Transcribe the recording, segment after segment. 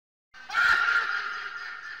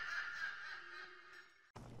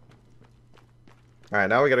Alright,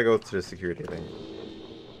 now we gotta go to the security thing.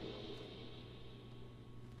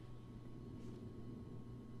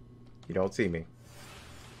 You don't see me.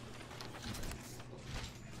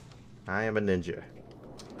 I am a ninja.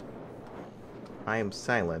 I am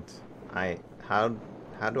silent. How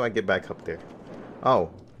do I get back up there?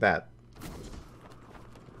 Oh, that.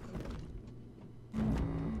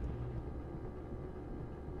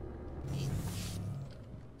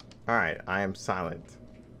 Alright, I am silent.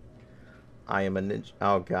 I am a ninja.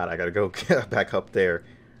 Oh god, I gotta go back up there.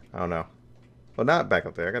 I don't know. Well, not back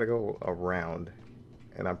up there. I gotta go around.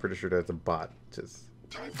 And I'm pretty sure there's a bot. Just.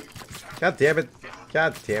 God damn it.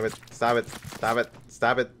 God damn it. Stop it. Stop it.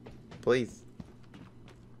 Stop it. Please.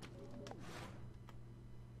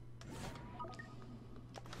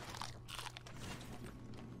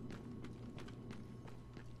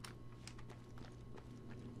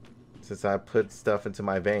 Since I put stuff into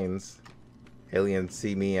my veins, aliens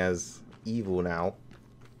see me as evil now.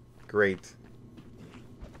 Great.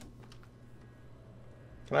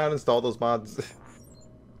 Can I uninstall those mods?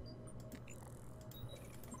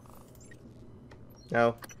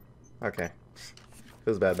 No? Okay.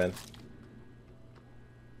 Feels bad, man.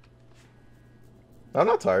 I'm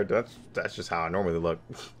not tired. That's just how I normally look.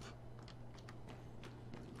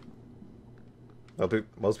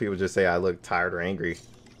 Most people just say I look tired or angry.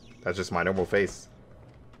 That's just my normal face.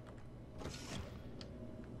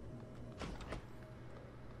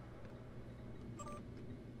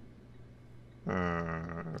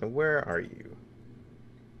 Where are you?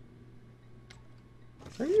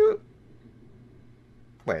 Are you...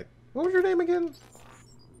 Wait, what was your name again?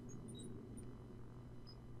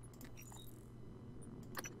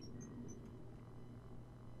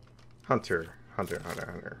 Hunter. Hunter.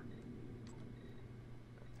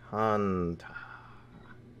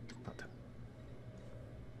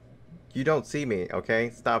 You don't see me, okay?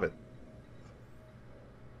 Stop it.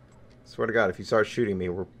 Swear to God, if you start shooting me,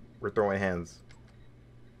 we're throwing hands.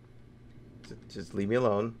 Just leave me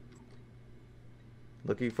alone.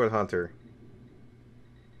 Looking for the hunter.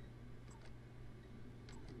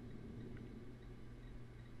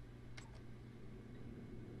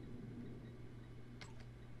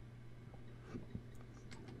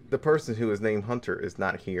 The person who is named Hunter is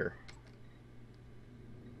not here.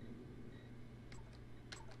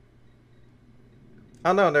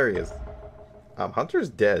 Oh no, there he is. Hunter's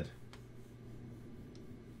dead.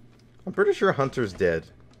 I'm pretty sure Hunter's dead.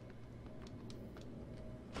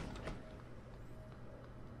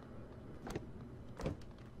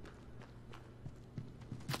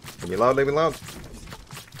 Leave me alone, leave me alone.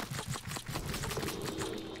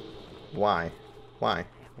 Why? Why?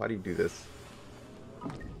 Why do you do this?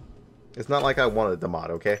 It's not like I wanted the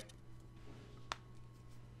mod, okay?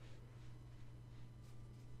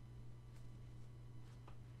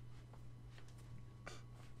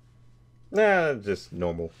 Nah, just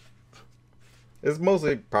normal. It's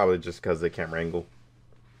mostly probably just because of the camera angle.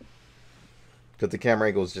 Because the camera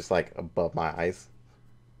angle is just like above my eyes.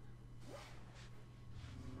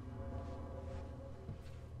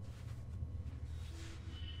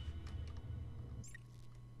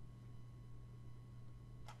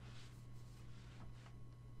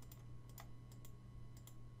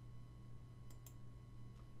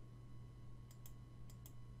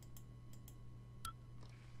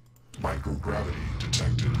 Microgravity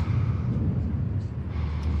detected.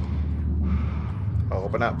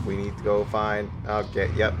 Open up. We need to go find... Okay,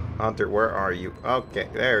 yep. Hunter, where are you? Okay,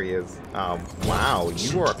 there he is. Wow,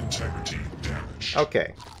 you are... Integrity damaged.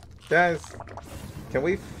 Okay. Guys, can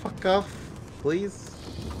we fuck off, please?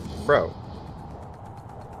 Bro.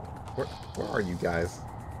 Where are you guys?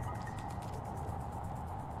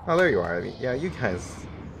 Oh, there you are. Yeah, you guys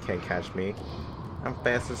can't catch me. I'm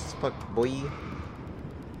fast as fuck, boy.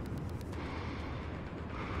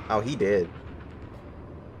 Oh, he did.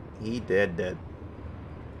 He dead.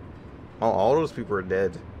 Oh, all those people are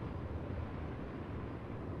dead.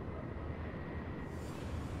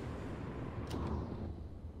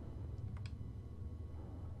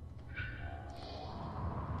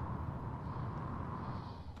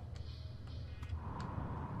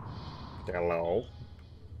 Hello.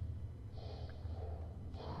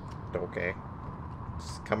 Okay.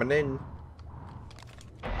 Just coming in.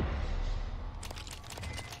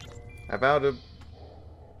 I found him.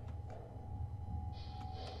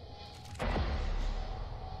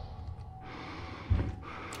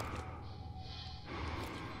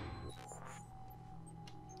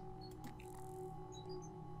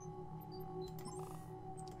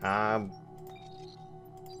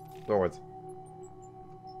 Doorwards.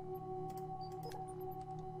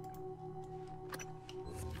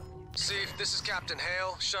 See, this is Captain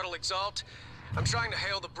Hale, Shuttle Exalt. I'm trying to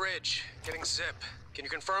hail the bridge. Getting zip. Can you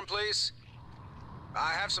confirm, please?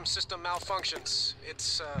 I have some system malfunctions.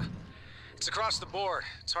 It's across the board.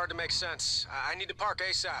 It's hard to make sense. I need to park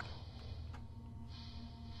ASAP.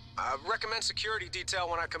 Recommend security detail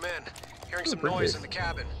when I come in. Hearing some noise in the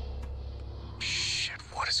cabin. Shit,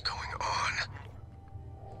 what is going on?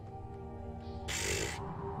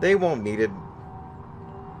 They won't need it.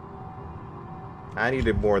 I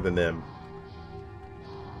needed more than them.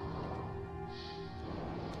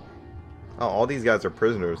 Oh, all these guys are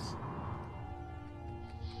prisoners.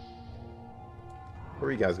 What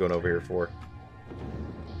are you guys going over here for?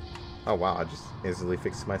 Oh wow, I just instantly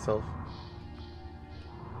fixed myself.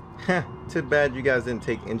 Heh, too bad you guys didn't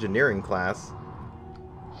take engineering class.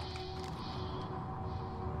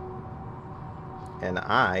 And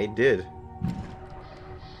I did.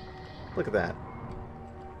 Look at that.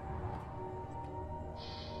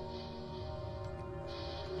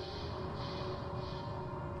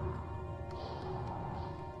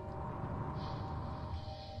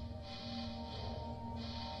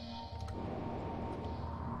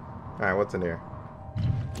 Alright, what's in here?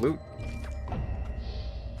 Loot.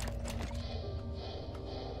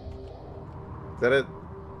 Is that it?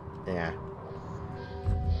 Yeah.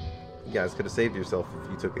 You guys could have saved yourself if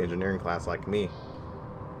you took engineering class like me.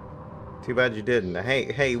 Too bad you didn't.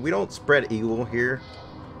 Hey, we don't spread eagle here.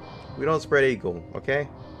 We don't spread eagle, okay?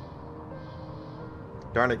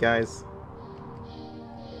 Darn it, guys.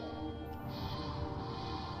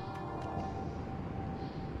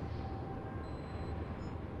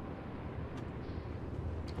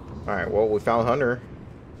 Alright, well, we found Hunter.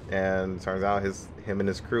 And turns out him and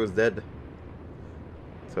his crew is dead.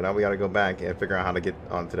 So now we gotta go back and figure out how to get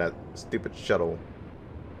onto that stupid shuttle.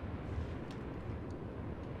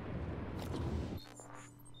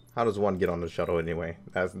 How does one get on the shuttle anyway?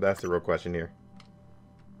 That's the real question here.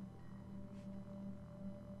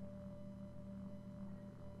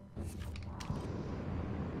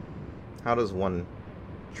 How does one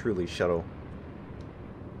truly shuttle?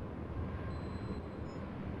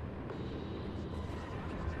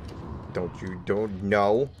 Don't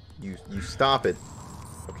know. You stop it.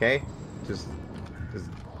 Okay? Just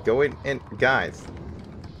go in and guys.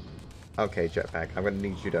 Okay, jetpack. I'm gonna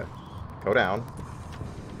need you to go down.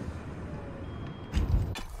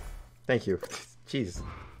 Thank you. Jeez.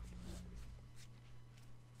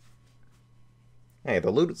 Hey,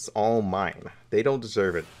 the loot's all mine. They don't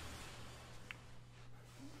deserve it.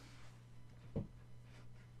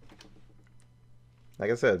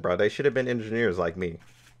 Like I said, bro, they should have been engineers like me.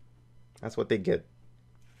 That's what they get.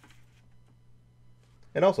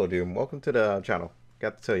 And also, Doom, welcome to the channel.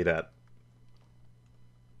 Got to tell you that.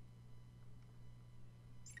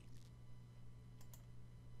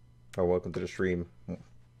 Or welcome to the stream.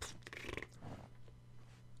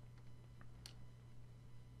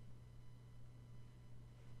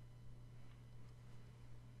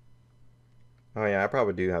 Oh yeah, I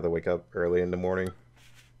probably do have to wake up early in the morning.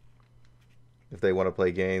 If they want to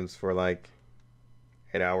play games for like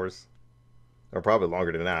 8 hours. Or probably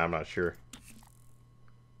longer than that, I'm not sure.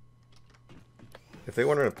 If they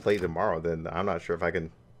wanted to play tomorrow, then I'm not sure if I can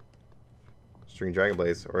stream Dragon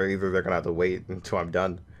Blaze. Or either they're going to have to wait until I'm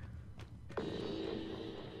done.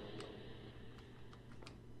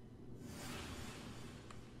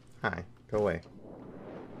 Hi, go away.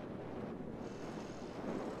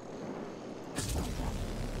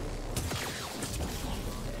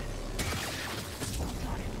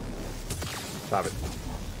 Stop it.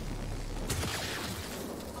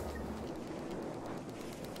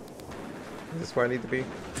 Is this where I need to be?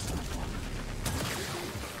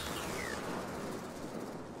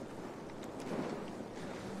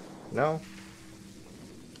 No?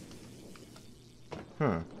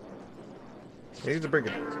 I need to bring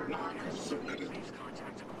it.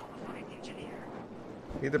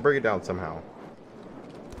 Need to bring it down somehow.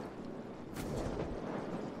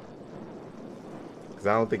 Because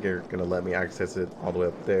I don't think you're going to let me access it all the way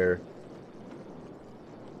up there.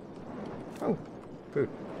 Oh, food.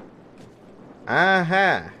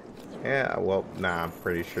 Aha! Yeah, well, nah, I'm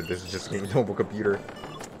pretty sure this is just a normal computer.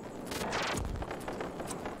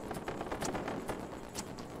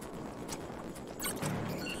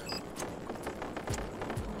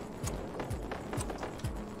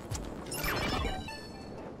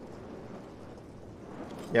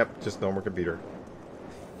 Yep, just normal computer.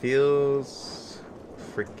 Feels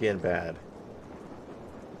freaking bad.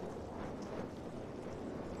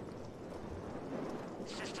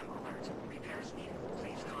 System alert. Repairs needed.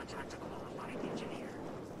 Please contact a qualified engineer.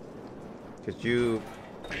 Could you...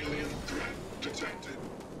 Alien threat detected.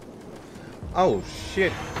 Oh,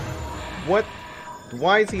 shit. What?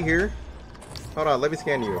 Why is he here? Hold on, let me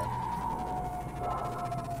scan you.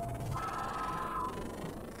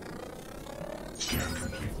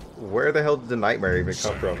 Where the hell did the nightmare even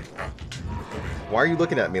come from? Why are you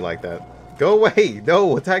looking at me like that? Go away!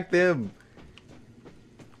 No, attack them!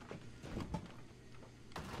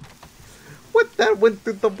 What? That went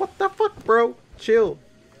through the... What the fuck, bro? Chill.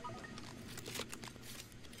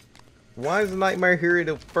 Why is the nightmare here in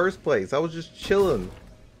the first place? I was just chilling.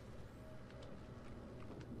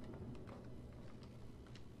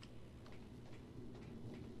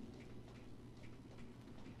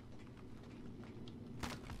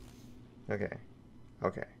 Okay.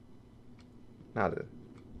 Okay. Now the...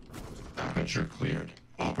 Aperture cleared.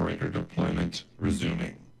 Operator deployment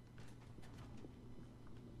resuming.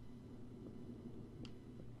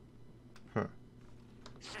 Huh.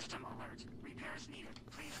 System alert. Repairs needed.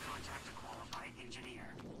 Please contact a qualified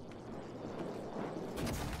engineer.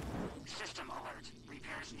 System alert.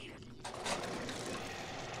 Repairs needed.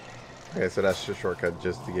 Okay, so that's the shortcut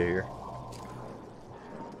just to get here.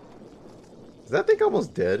 Is that thing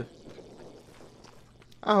almost dead?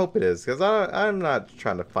 I hope it is, because I'm not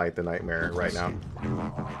trying to fight the nightmare right now.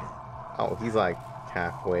 Oh, he's like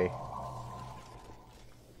halfway.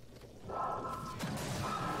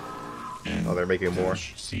 Oh, they're making more.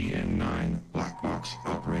 CN9 black box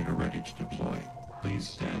operator ready to deploy. Please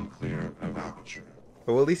stand clear of aperture.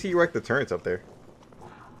 But well, at least he wrecked the turrets up there.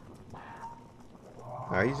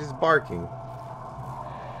 He's just barking.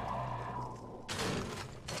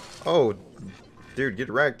 Oh, dude, get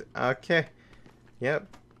wrecked. Okay.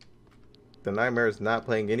 Yep. The nightmare is not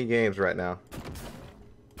playing any games right now.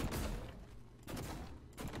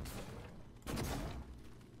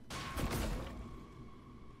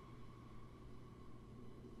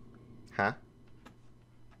 Huh?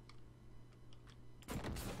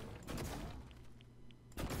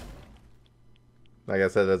 I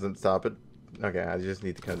guess that doesn't stop it. Okay, I just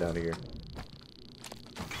need to come down here.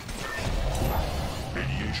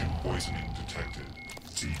 Radiation poisoning detected.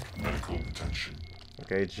 Seek medical attention.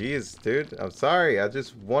 Okay, jeez, dude. I'm sorry. I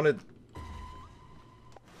just wanted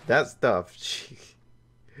that stuff.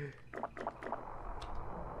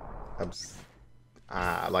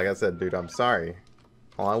 Like I said, dude, I'm sorry.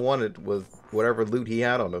 All I wanted was whatever loot he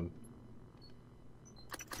had on him.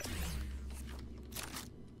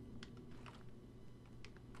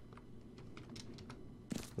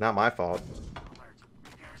 Not my fault.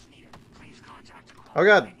 Oh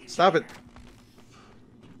god, stop it.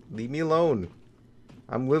 Leave me alone.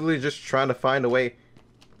 I'm literally just trying to find a way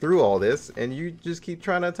through all this, and you just keep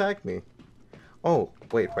trying to attack me. Oh,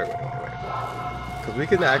 wait. Because we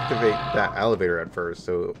can activate that elevator at first,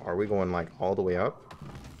 so are we going, like, all the way up?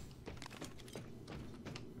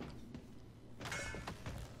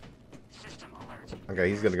 Okay,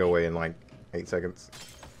 he's gonna go away in, like, 8 seconds.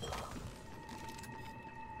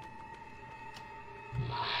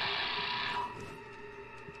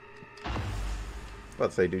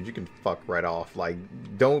 Let's say, dude, you can fuck right off. Like,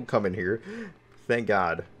 don't come in here. Thank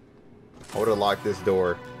God. I would have locked this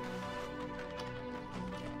door.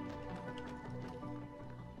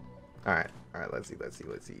 Alright, let's see.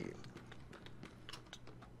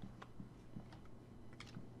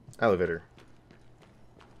 Elevator.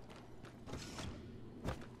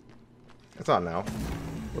 It's on now.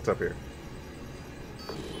 What's up here?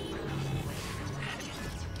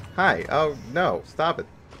 Hi. Oh, no. Stop it.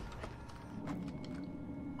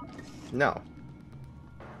 No.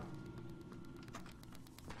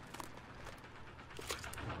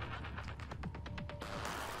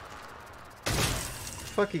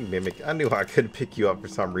 Fucking mimic. I knew I could pick you up for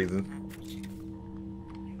some reason.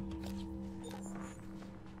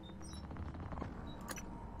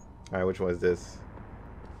 Alright, which one is this?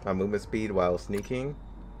 My movement speed while sneaking.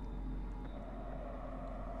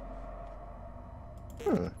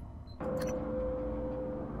 This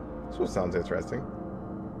one sounds interesting.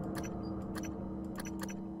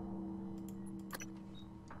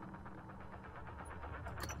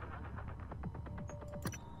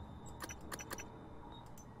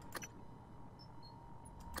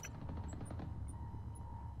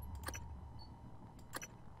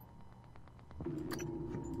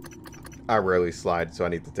 I rarely slide, so I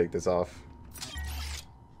need to take this off.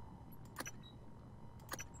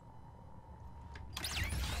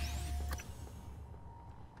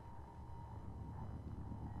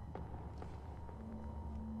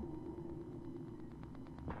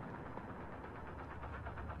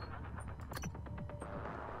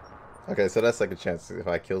 Okay, so that's like a chance if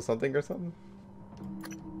I kill something or something?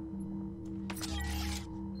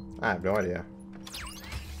 I have no idea.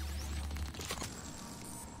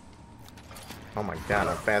 Oh my god,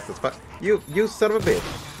 I'm fast as fuck. You son of a bitch.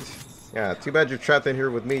 Yeah, too bad you're trapped in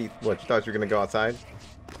here with me. What, you thought you were gonna go outside?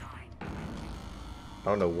 I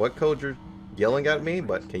don't know what code you're yelling at me,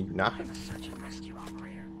 but can you not? I'm a search and rescue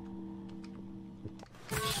operator.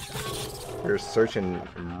 You're search and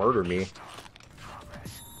murder me.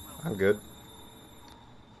 Progress. I'm good.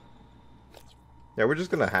 Yeah, we're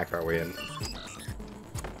just gonna hack our way in.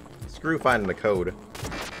 Screw finding the code.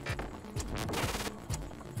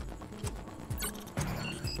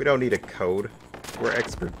 We don't need a code. We're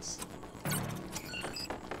experts.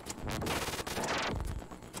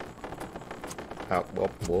 Oh, well,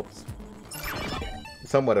 whoops.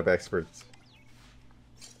 Somewhat of experts.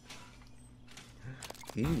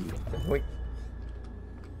 Ew. Wait.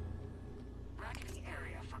 Bracketing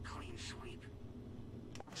area for clean sweep.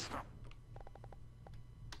 Stop.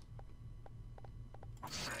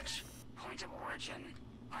 Search. Point of origin.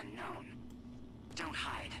 Unknown. Don't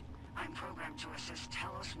hide. I'm programmed to assist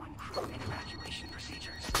Telos 1 crew in evacuation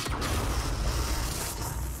procedures.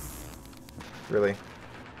 Really?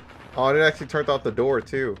 Oh, and it actually turned off the door,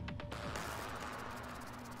 too.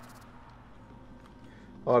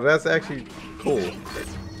 Oh, that's actually cool.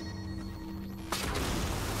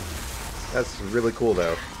 That's really cool,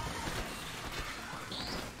 though.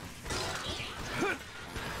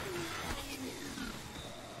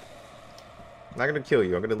 I'm not gonna kill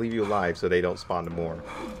you. I'm gonna leave you alive so they don't spawn more.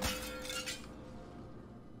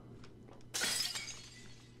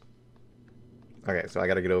 Okay, so I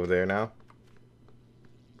gotta get over there now.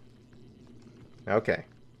 Okay.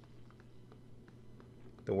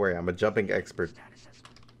 Don't worry, I'm a jumping expert.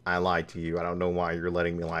 I lied to you. I don't know why you're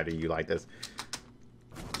letting me lie to you like this.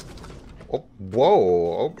 Oh,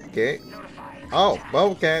 whoa, okay. Oh,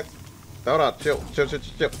 okay. Hold on, chill.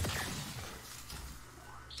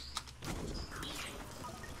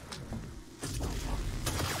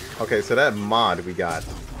 Okay, so that mod we got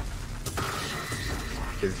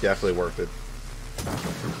is definitely worth it.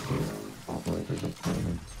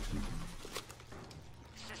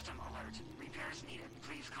 System alert. Repairs needed.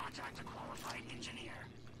 Please contact a qualified engineer.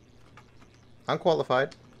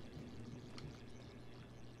 Unqualified.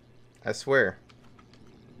 I swear.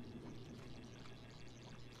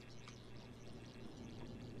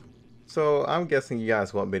 So, I'm guessing you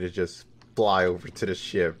guys want me to just fly over to the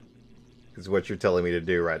ship. Is what you're telling me to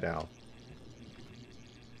do right now.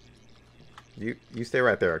 You stay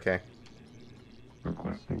right there, okay?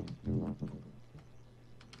 Requesting new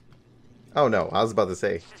Oh no, I was about to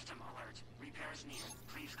say. System alert. Repairs needed.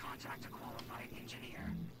 Please contact a qualified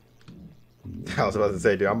engineer. I was about to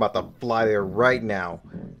say, dude, I'm about to fly there right now.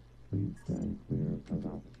 Please stand clear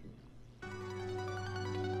of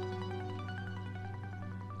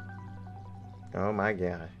the Oh my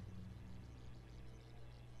god.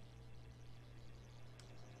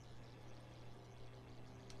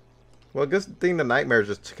 Well, good thing the nightmares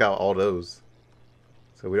just took out all those.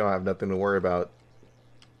 So we don't have nothing to worry about.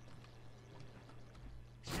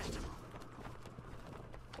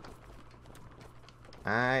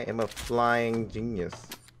 I am a flying genius.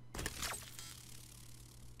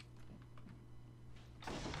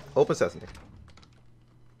 Open sesame.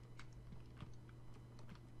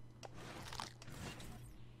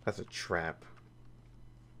 That's a trap.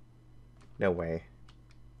 No way.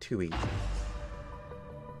 Too easy.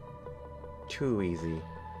 Too easy.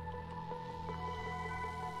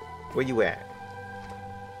 Where you at?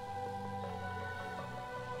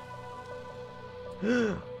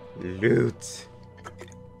 Loot.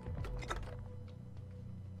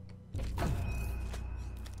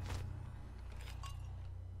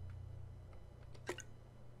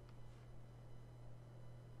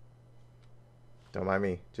 Don't mind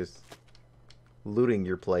me, just looting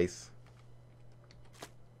your place.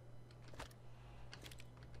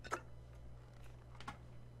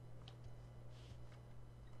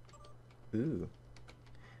 Ooh.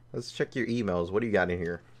 Let's check your emails. What do you got in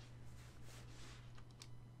here?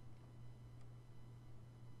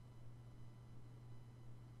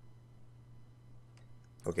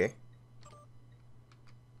 Okay.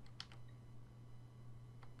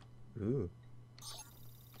 Ooh.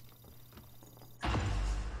 My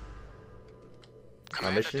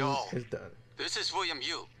Commander mission Dahl, is done. this is William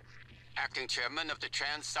Yu, acting chairman of the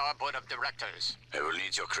TranStar Board of Directors. I will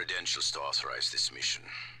need your credentials to authorize this mission.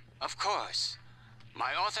 Of course.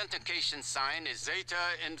 My authentication sign is Zeta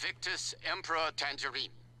Invictus Emperor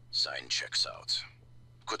Tangerine. Sign checks out.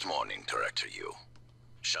 Good morning, Director Yu.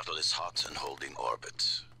 Shuttle is hot and holding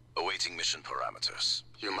orbit. Awaiting mission parameters.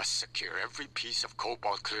 You must secure every piece of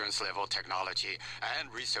Cobalt clearance level technology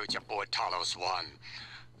and research aboard Talos 1.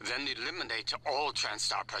 Then eliminate all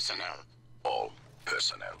TranStar personnel. All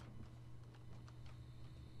personnel.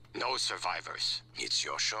 No survivors. It's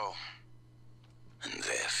your show. and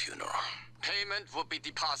their funeral. Payment will be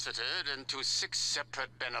deposited into 6 separate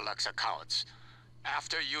Benelux accounts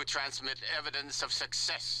after you transmit evidence of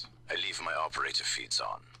success. I leave my operator feeds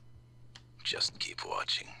on. Just keep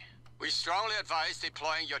watching. We strongly advise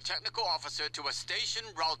deploying your technical officer to a station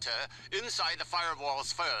router inside the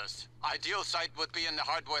firewalls first. Ideal site would be in the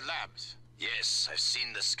hardware labs. Yes, I've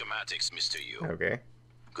seen the schematics, Mr. Yu. Okay.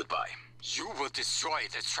 Goodbye. You will destroy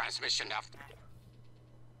this transmission after...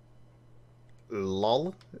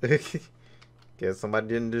 Lol. Guess somebody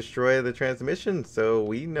didn't destroy the transmission, so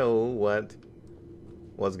we know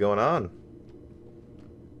what's going on.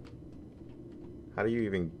 How do you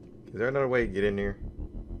even... Is there another way to get in here?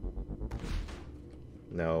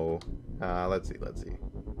 No. Let's see.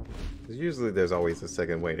 Because usually there's always a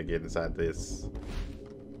second way to get inside these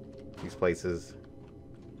places.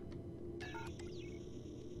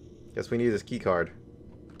 Guess we need this key card.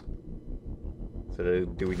 So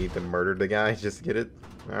do we need to murder the guy just to get it?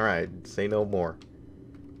 Alright, say no more.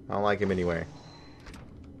 I don't like him anyway.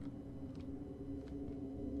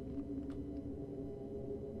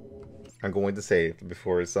 I'm going to save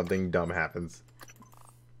before something dumb happens.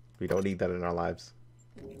 We don't need that in our lives.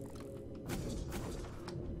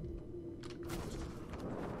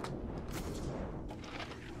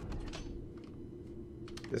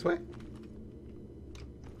 This way?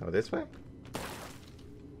 Oh, this way?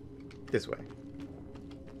 This way.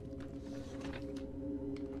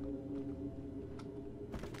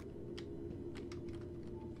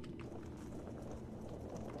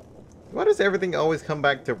 Why does everything always come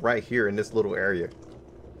back to right here in this little area?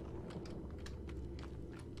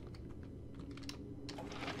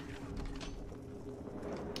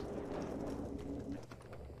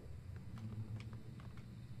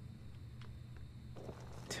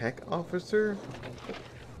 Tech officer?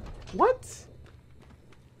 What?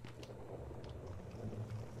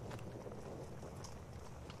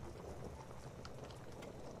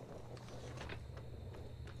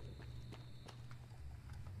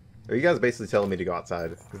 Are you guys basically telling me to go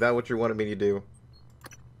outside? Is that what you wanted me to do?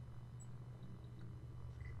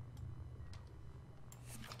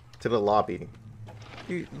 To the lobby.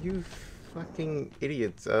 You fucking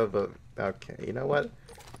idiots of a... Okay, you know what?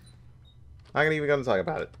 I'm not even gonna talk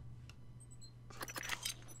about it.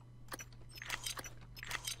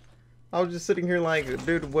 I was just sitting here like,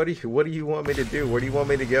 dude, what do you want me to do? Where do you want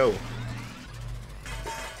me to go?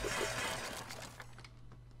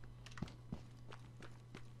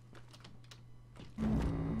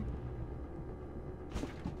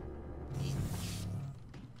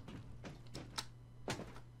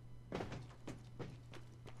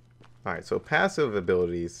 Alright, so passive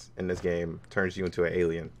abilities in this game turns you into an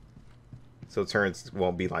alien. So turrets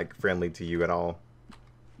won't be like friendly to you at all.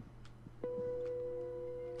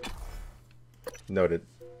 Noted.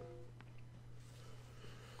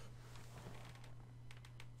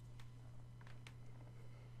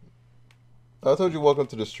 I told you welcome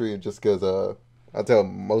to the stream just because I tell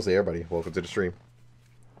mostly everybody welcome to the stream.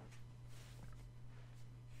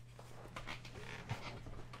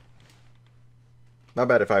 Not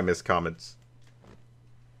bad if I miss comments.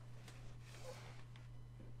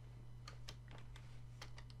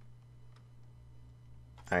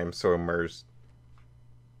 I am so immersed.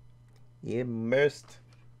 Immersed.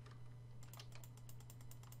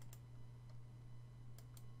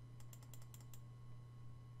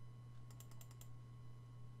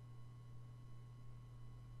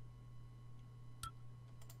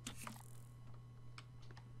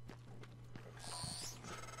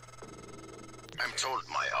 I'm told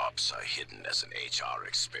my ops are hidden as an HR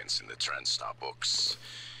expense in the TranStar books.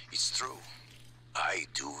 It's true. I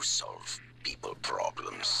do solve people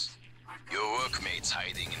problems. Your workmates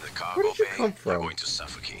hiding in the cargo Where did you bay come are from? going to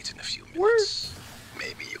suffocate in a few minutes.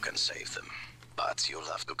 Maybe you can save them, but you'll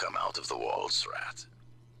have to come out of the walls, Rat.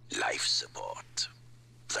 Life support.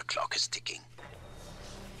 The clock is ticking.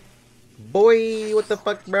 Boy, what the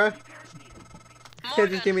fuck, bruh? Can't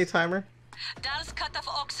just give me a timer? Dal's cut off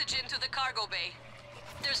oxygen to the cargo bay.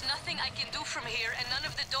 There's nothing I can do from here, and none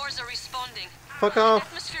of the doors are responding. Fuck off.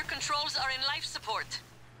 Atmosphere controls are in life support.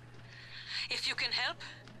 If you can help,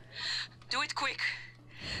 do it quick,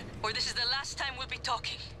 or this is the last time we'll be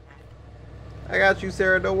talking. I got you,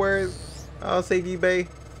 Sarah. Don't worry. I'll save you, bae.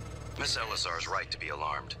 Miss Elisar is right to be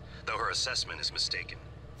alarmed, though her assessment is mistaken.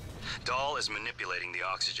 Dahl is manipulating the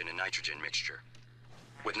oxygen and nitrogen mixture.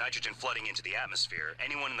 With nitrogen flooding into the atmosphere,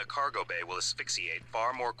 anyone in the cargo bay will asphyxiate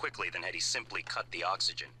far more quickly than had he simply cut the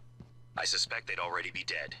oxygen. I suspect they'd already be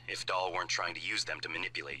dead if Dahl weren't trying to use them to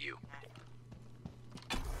manipulate you.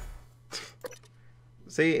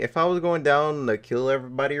 See, if I was going down the kill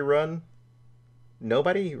everybody run,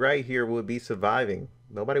 nobody right here would be surviving.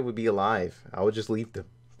 Nobody would be alive. I would just leave them.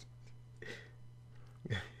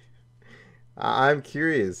 I'm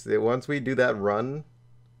curious. Once we do that run,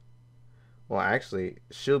 well, actually,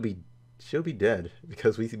 she'll be dead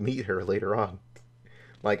because we meet her later on,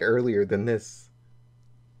 like earlier than this.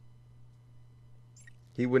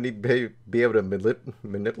 He wouldn't be able to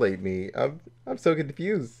manipulate me. I'm so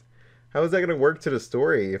confused. How is that gonna work to the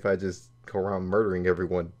story if I just go around murdering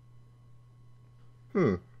everyone?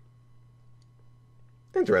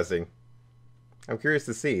 Interesting. I'm curious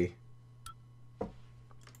to see.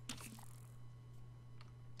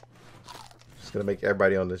 Just gonna make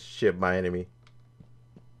everybody on this ship my enemy.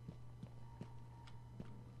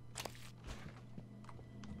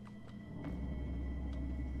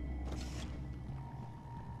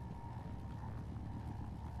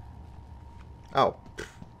 Oh,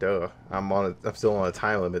 duh. I'm still on a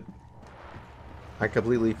time limit. I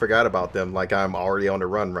completely forgot about them, like I'm already on the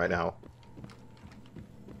run right now.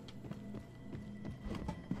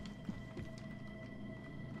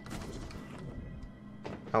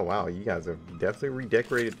 Oh wow, you guys have definitely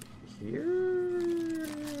redecorated here?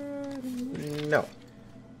 No.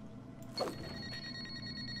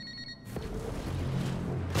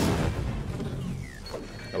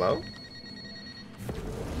 Hello?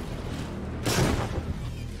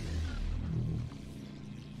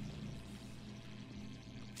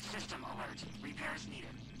 System alert. Repairs needed.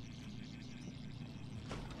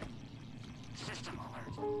 System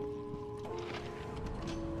alert.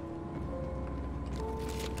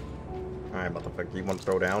 Alright, motherfucker, you want to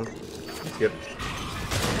throw down? Skip.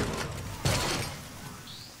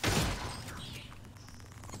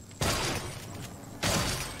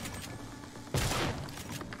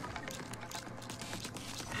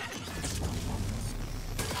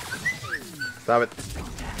 Stop it.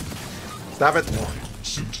 Stop it.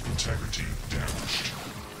 Suit integrity damaged.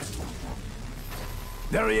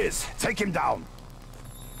 There he is. Take him down.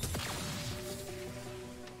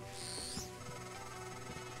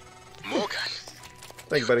 Morgan.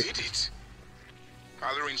 Thanks, buddy. You did it.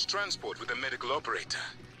 I'll arrange transport with the medical operator.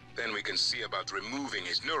 Then we can see about removing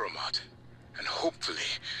his neuromod. And hopefully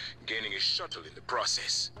gaining a shuttle in the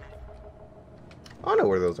process. I know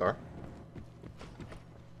where those are.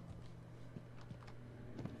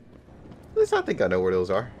 At least I think I know where those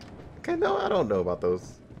are. Okay, no, I don't know about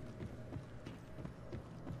those.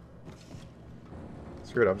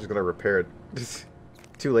 Screw it, I'm just gonna repair it. Just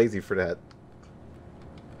too lazy for that.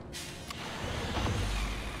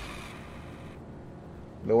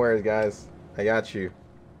 No worries, guys. I got you.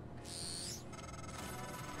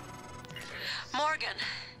 Morgan,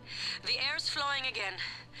 the air's flowing again.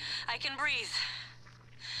 I can breathe.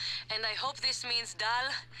 And I hope this means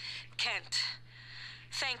Dal can't.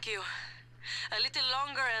 Thank you. A little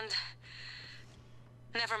longer and...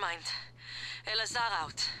 Never mind. Elazar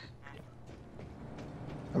out.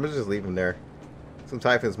 I'm gonna just leave him there. Some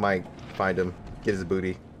Typhons might find him, get his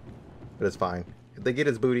booty. But it's fine. If they get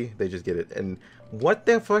his booty, they just get it. And what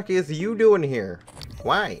the fuck is you doing here?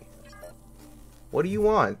 Why? What do you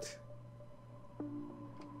want?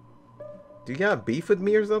 Do you got beef with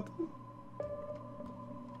me or something?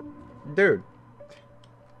 Dude.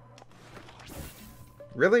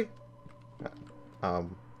 Really?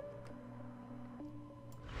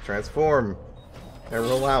 Transform and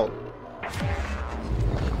roll out.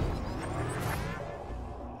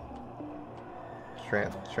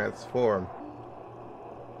 Transform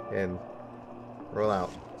and roll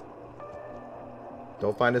out.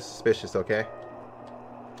 Don't find us suspicious, okay?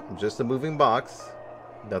 I'm just a moving box.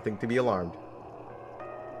 Nothing to be alarmed.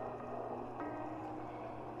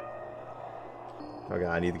 Oh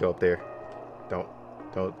god, I need to go up there.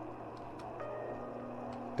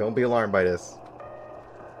 Don't be alarmed by this.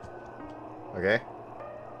 Okay?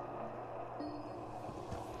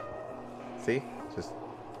 See? Just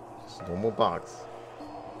a normal box.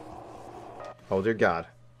 Hold your god.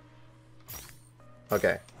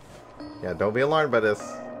 Okay. Yeah, don't be alarmed by this.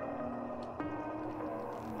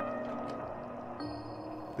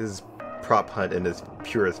 This is prop hunt in its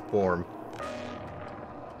purest form.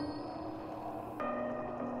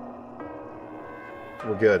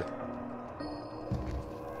 We're good.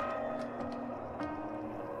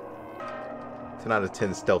 10 out of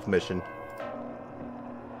 10 stealth mission.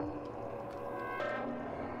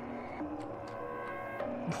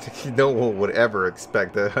 No one would ever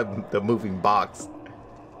expect the moving box.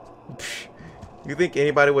 You think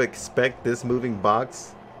anybody would expect this moving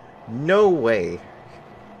box? No way.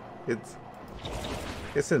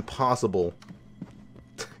 It's impossible.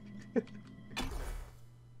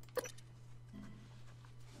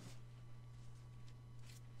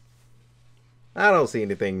 I don't see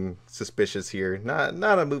anything suspicious here.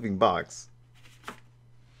 Not a moving box.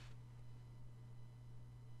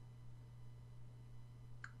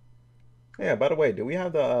 Yeah, by the way, do we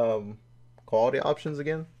have the quality options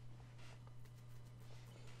again?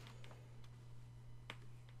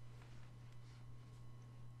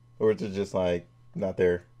 Or is it just like not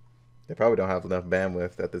there? They probably don't have enough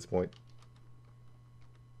bandwidth at this point.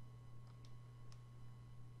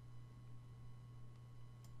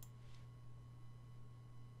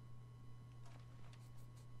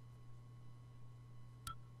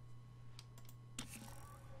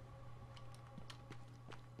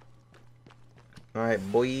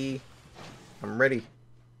 Alright, boy. I'm ready.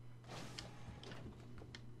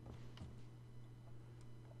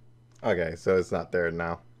 Okay, so it's not there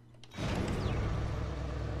now.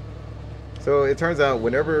 So it turns out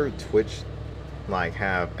whenever Twitch like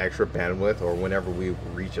have extra bandwidth, or whenever we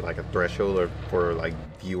reach like a threshold or for like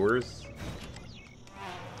viewers,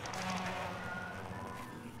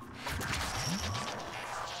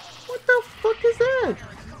 what the fuck is that?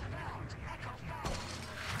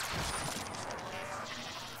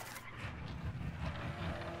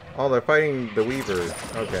 Oh, they're fighting the Weavers.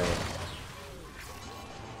 Okay.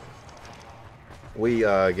 We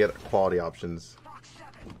get quality options.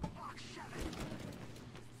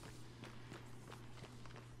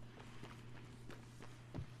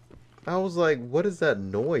 I was like, what is that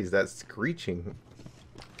noise? That screeching?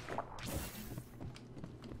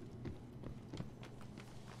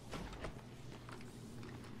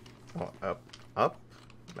 Oh, up. Up?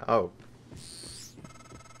 Oh.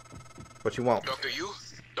 What you want? Dr. Yu?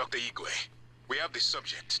 Dr. Igwe. We have the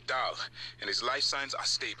subject, Dal, and his life signs are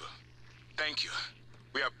stable. Thank you.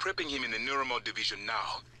 We are prepping him in the Neuromod division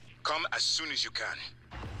now. Come as soon as you can.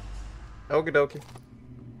 Okie dokie.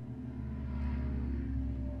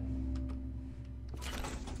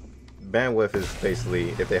 Bandwidth is basically,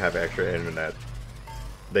 if they have extra internet,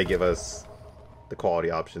 they give us the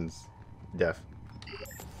quality options. Def.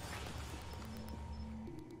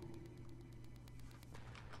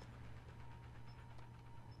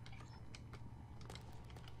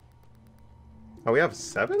 Oh, we have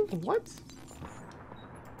 7? What?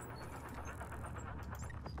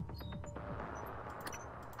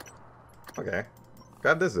 Okay.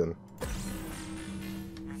 Grab this in.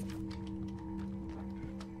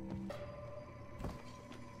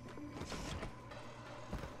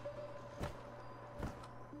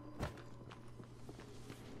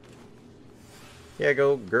 Yeah,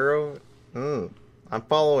 go, girl. I'm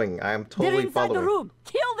following. I am totally They're inside following. the room.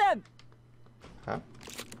 Kill them. Huh?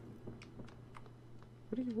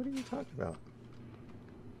 What are you talking about?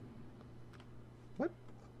 What?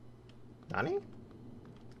 Nani?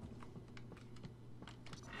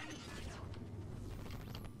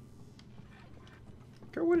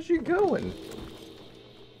 Girl, where is she going?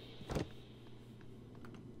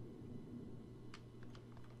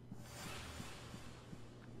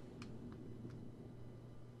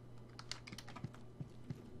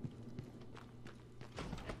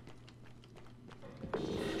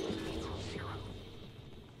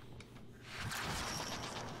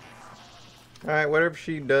 Alright, whatever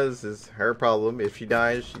she does is her problem. If she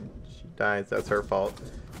dies, she dies. That's her fault.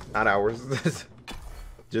 Not ours.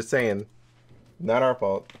 Just saying. Not our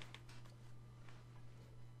fault.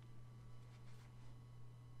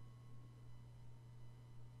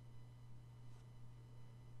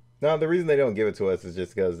 No, the reason they don't give it to us is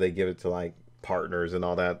just because they give it to like partners and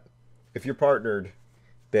all that. If you're partnered,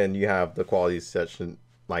 then you have the quality section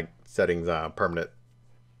like settings permanent.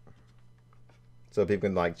 So people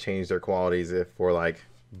can like change their qualities if for like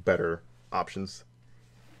better options.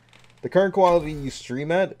 The current quality you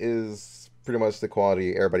stream at is pretty much the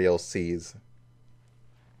quality everybody else sees.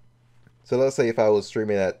 So let's say if I was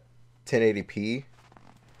streaming at 1080p,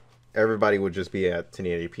 everybody would just be at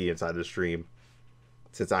 1080p inside the stream,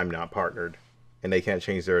 since I'm not partnered and they can't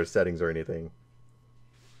change their settings or anything.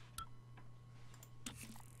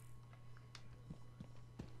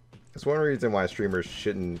 That's one reason why streamers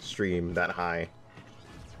shouldn't stream that high,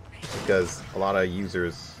 because a lot of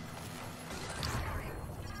users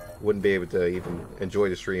wouldn't be able to even enjoy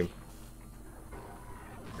the stream.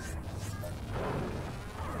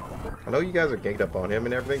 I know you guys are ganked up on him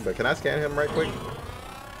and everything, but can I scan him right quick?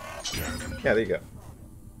 Yeah, there you go.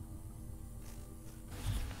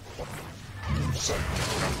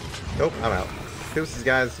 Nope, I'm out. Deuces,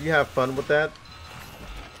 guys. You have fun with that.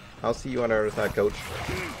 I'll see you on the other side, coach.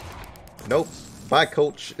 Nope. Bye,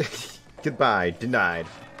 coach. Goodbye. Denied.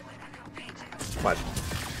 What?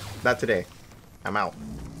 Not today. I'm out.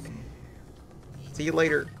 See you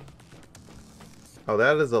later. Oh,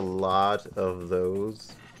 that is a lot of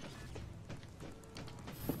those.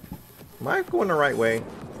 Am I going the right way?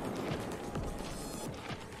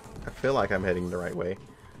 I feel like I'm heading the right way.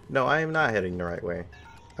 No, I am not heading the right way.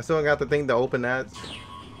 I still got the thing to open that.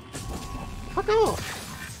 Fuck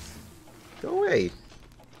off! Go away.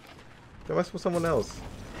 Go mess with someone else.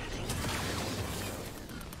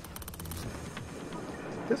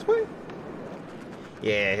 This way?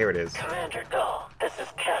 Yeah, here it is. Commander Dahl, this is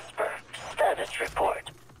Casper. Status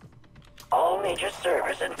report. All major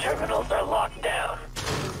servers and terminals are locked down.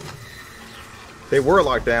 They were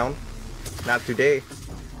locked down. Not today.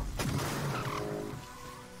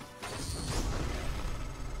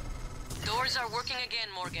 Doors are working again,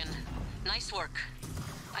 Morgan. Nice work.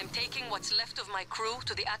 I'm taking what's left of my crew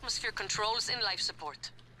to the atmosphere controls in life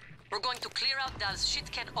support. We're going to clear out Dal's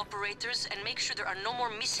shitcat operators and make sure there are no more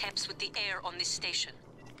mishaps with the air on this station.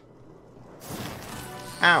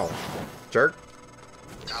 Ow. Jerk.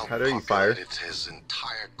 Dal How dare you fire? populated his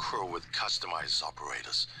entire crew with customized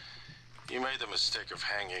operators. He made the mistake of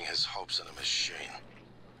hanging his hopes in a machine.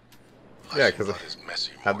 Yeah, because I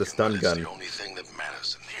have the stun gun. It's the only thing that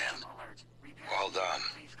matters in the end. Well done.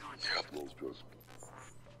 Yep.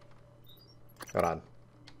 Hold on.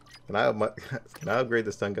 Can I upgrade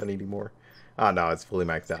the stun gun anymore? Oh no, it's fully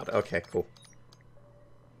maxed out. Okay, cool.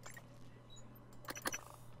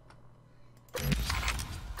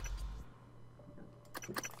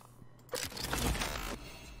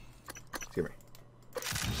 Excuse me.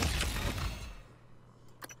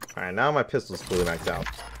 Alright, now my pistol's fully maxed out.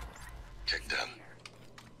 Kick then.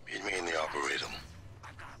 Meet me in the operator.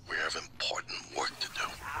 We have important work to do.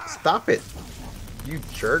 Stop it! You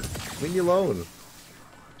jerk! Leave me alone.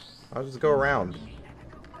 I'll just go around.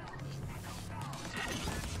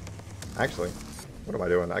 Actually, what am I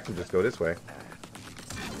doing? I can just go this way.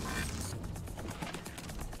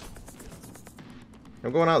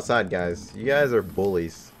 I'm going outside, guys. You guys are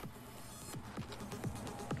bullies.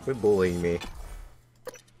 Quit bullying me.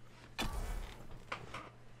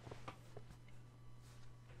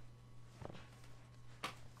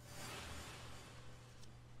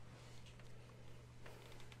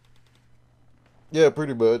 Yeah,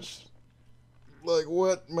 pretty much. Like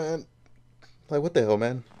what, man? Like what the hell,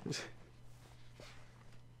 man?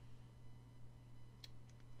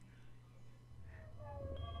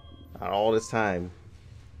 All this time,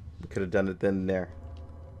 we could have done it then and there.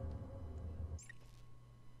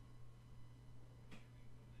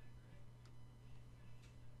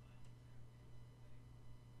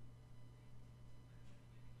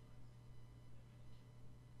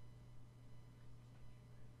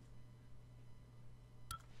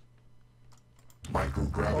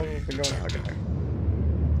 Microgravity detected.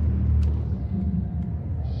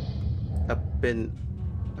 Up and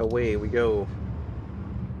away we go.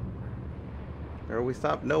 Or we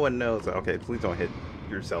stop? No one knows. Okay, please don't hit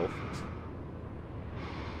yourself.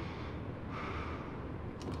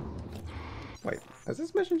 Wait, is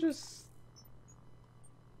this mission just...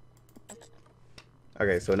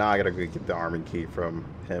 Okay, so now I gotta go get the arming key from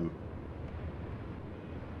him.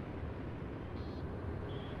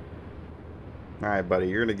 Alright, buddy,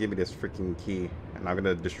 you're gonna give me this freaking key, and I'm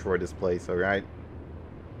gonna destroy this place, alright?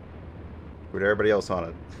 With everybody else on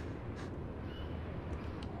it.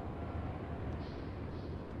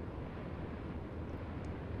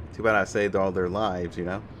 Too bad I saved all their lives, you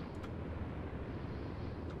know?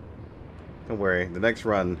 Don't worry, the next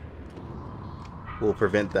run will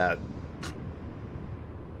prevent that.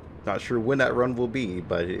 Not sure when that run will be,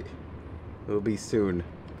 but it will be soon.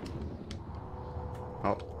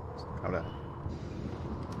 Oh, calm down.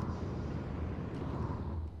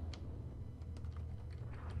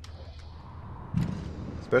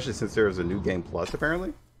 Especially since there's a new game plus,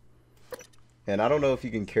 apparently. And I don't know if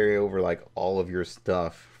you can carry over, like, all of your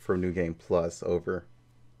stuff from New Game Plus over.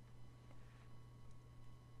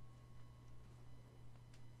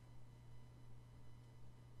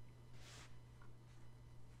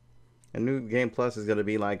 And New Game Plus is going to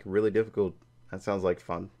be, like, really difficult. That sounds like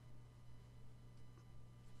fun.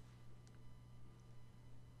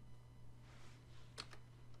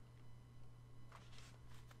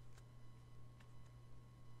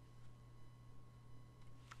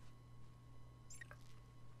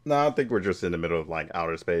 No, I think we're just in the middle of, like,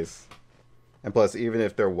 outer space. And plus, even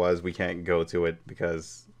if there was, we can't go to it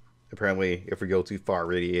because apparently if we go too far,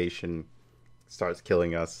 radiation starts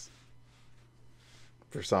killing us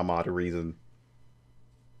for some odd reason.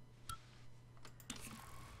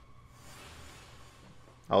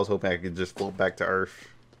 I was hoping I could just float back to Earth.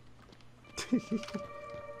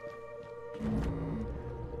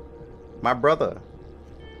 My brother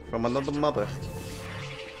from another mother.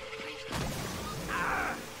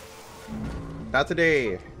 Not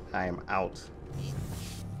today. I am out.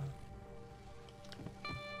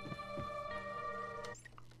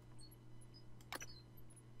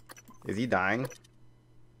 Is he dying?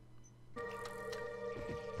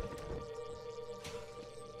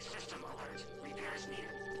 System alert. Repairs needed.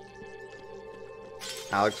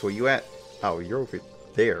 Alex, where you at? Oh, you're over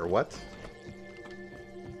there. What?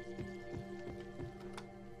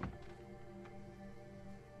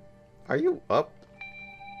 Are you up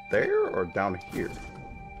there or down here?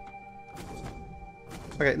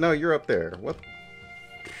 Okay, no, you're up there. What?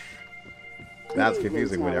 That's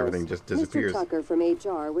confusing when everything just disappears. Mr. Tucker from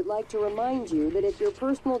HR would like to remind you that if your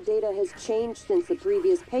personal data has changed since the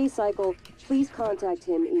previous pay cycle, please contact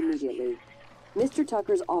him immediately. Mr.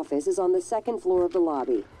 Tucker's office is on the second floor of the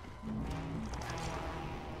lobby.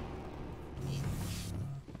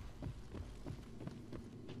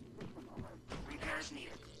 Repairs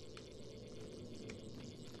needed.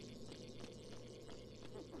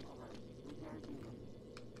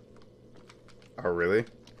 Oh, really?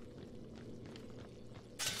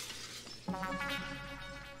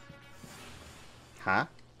 Huh?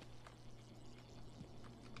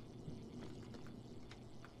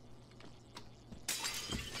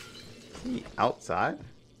 Is he outside?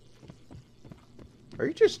 Are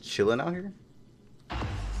you just chilling out here?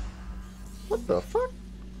 What the fuck?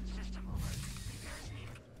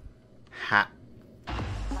 Ha.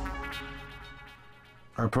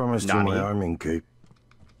 I promised Nani? you my arming cape.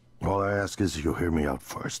 All I ask is you hear me out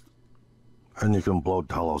first. And you can blow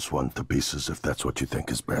Talos 1 to pieces if that's what you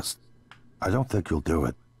think is best. I don't think you'll do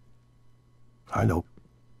it. I know.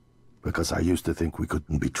 Because I used to think we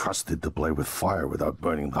couldn't be trusted to play with fire without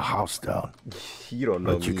burning the house down. You don't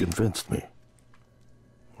know But you convinced me.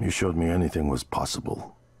 You showed me anything was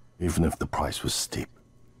possible, even if the price was steep.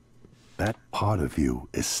 That part of you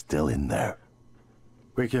is still in there.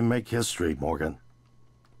 We can make history, Morgan.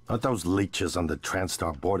 Not those leeches on the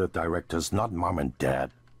TranStar board of directors, not Mom and Dad.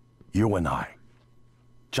 You and I.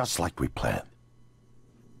 Just like we planned.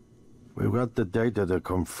 We've got the data to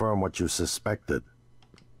confirm what you suspected.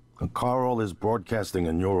 And Carl is broadcasting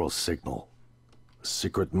a neural signal. A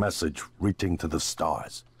secret message reaching to the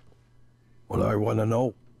stars. What I want to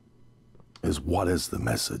know is what is the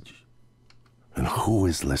message? And who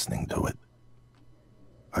is listening to it?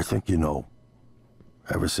 I think you know.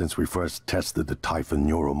 Ever since we first tested the Typhon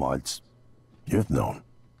neuromods, you've known.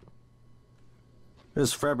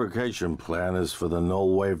 This fabrication plan is for the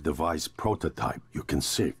null-wave device prototype you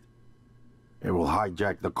conceived. It will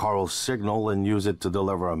hijack the Carl signal and use it to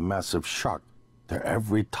deliver a massive shock to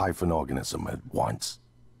every Typhon organism at once.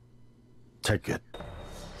 Take it.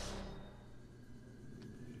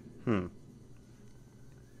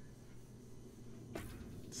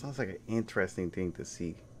 Sounds like an interesting thing to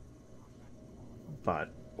see.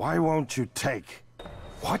 But why won't you take?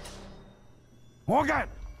 What? Morgan!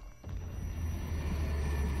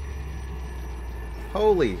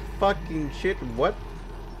 Holy fucking shit, what?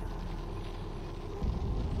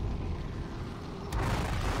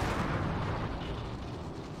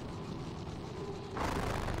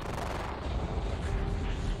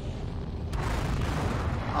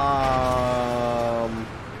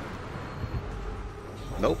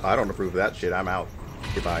 Nope, I don't approve of that shit. I'm out.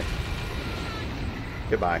 Goodbye.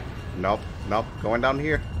 Goodbye. Nope, nope. Going down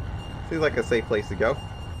here. Seems like a safe place to go.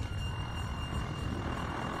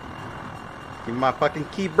 Give me my fucking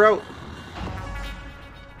key, bro.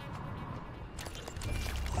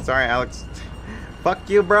 Sorry, Alex. Fuck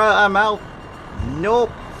you, bro. I'm out.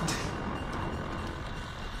 Nope.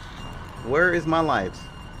 Where is my life?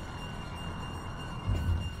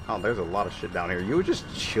 Oh, there's a lot of shit down here. You were just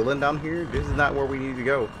chilling down here? This is not where we need to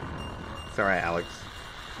go. Sorry, Alex.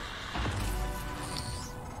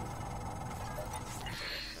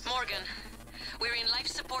 Morgan, we're in life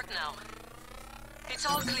support now. It's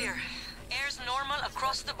all clear. Air's normal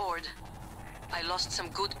across the board. I lost some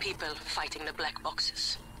good people fighting the black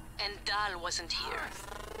boxes. And Dahl wasn't here.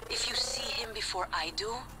 If you see him before I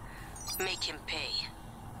do, make him pay.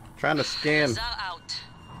 Trying to scan. Zal out.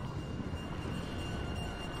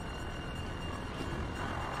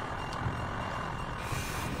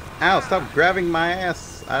 Ow, stop grabbing my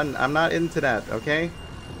ass. I'm not into that, okay?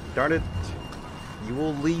 Darn it. You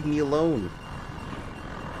will leave me alone.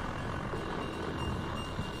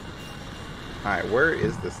 Alright, where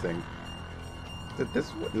is this thing? Is it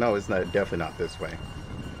this way? No, it's not. Definitely not this way.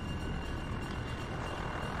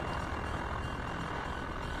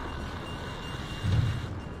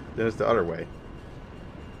 Then it's the other way.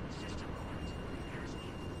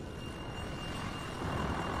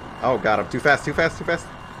 Oh god, I'm too fast, too fast, too fast.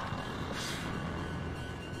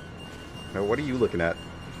 No, what are you looking at?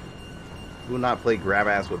 You will not play grab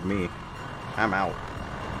ass with me. I'm out.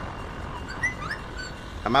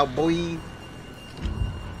 I'm out, boy.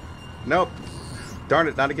 Nope. Darn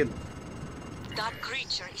it, not again. That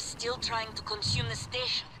creature is still trying to consume the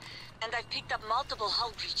station, and I've picked up multiple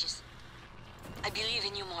hull breaches. I believe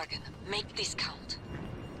in you, Morgan. Make this count.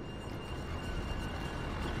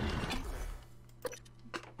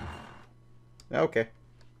 Okay.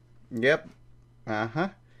 Yep. Uh-huh.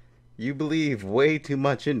 You believe way too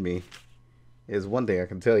much in me, is one thing I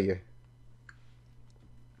can tell you.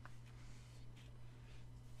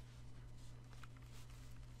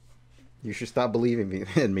 You should stop believing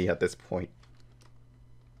in me at this point.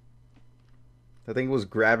 That thing was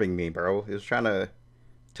grabbing me, bro. It was trying to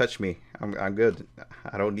touch me. I'm good.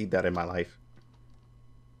 I don't need that in my life.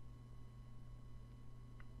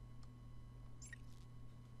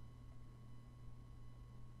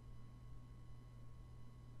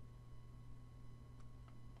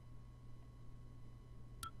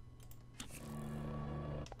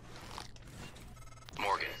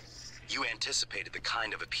 Morgan, you anticipated the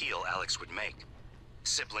kind of appeal Alex would make.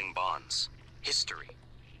 Sibling bonds. History.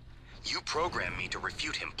 You programmed me to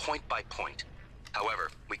refute him point by point. However,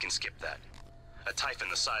 we can skip that. A Typhon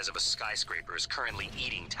the size of a skyscraper is currently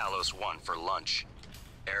eating Talos 1 for lunch.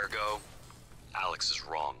 Ergo, Alex is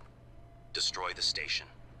wrong. Destroy the station.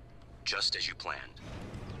 Just as you planned.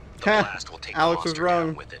 The blast will take Alex the was monster wrong.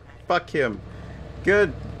 down with it. Fuck him.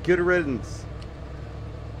 Good riddance.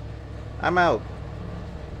 I'm out.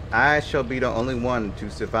 I shall be the only one to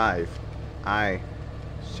survive. I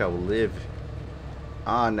shall live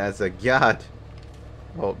on as a god.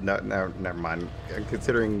 Well, no, never mind.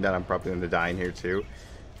 Considering that I'm probably going to die in here too.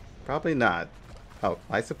 Probably not. Oh,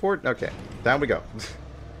 life support? Okay. Down we go.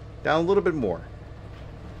 Down a little bit more.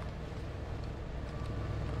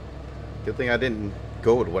 Good thing I didn't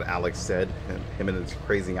go with what Alex said. And him and his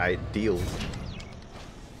crazy ideals.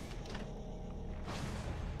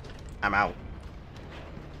 I'm out.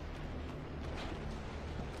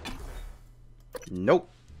 Nope.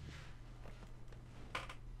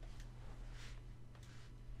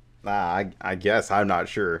 I guess. I'm not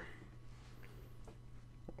sure.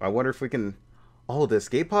 I wonder if we can... Oh, the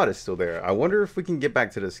escape pod is still there. I wonder if we can get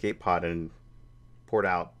back to the escape pod and port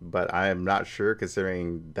out. But I am not sure,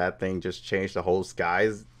 considering that thing just changed the whole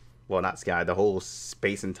skies. Well, not sky. The whole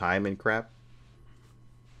space and time and crap.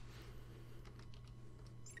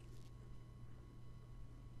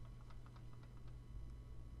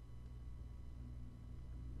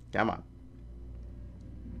 Come on.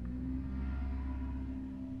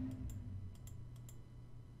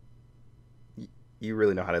 You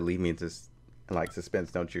really know how to leave me into like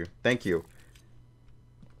suspense, don't you? Thank you.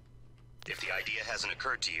 If the idea hasn't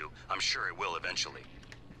occurred to you, I'm sure it will eventually.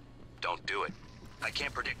 Don't do it. I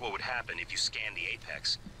can't predict what would happen if you scan the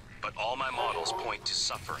apex, but all my models point to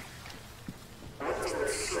suffering.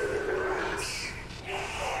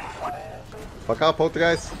 Fuck off,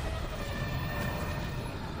 poltergeist.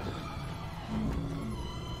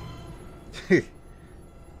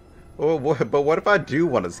 Oh, but what if I do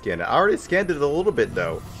want to scan it? I already scanned it a little bit,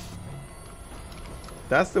 though.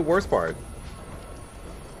 That's the worst part.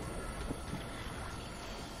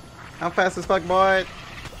 I'm fast as fuck, boy.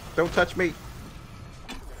 Don't touch me.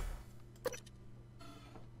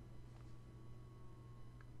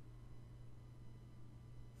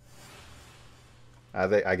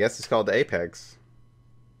 I guess it's called the Apex.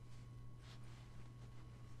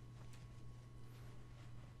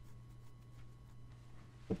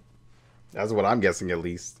 That's what I'm guessing, at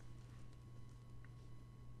least.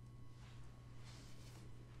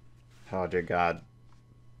 Oh, dear God.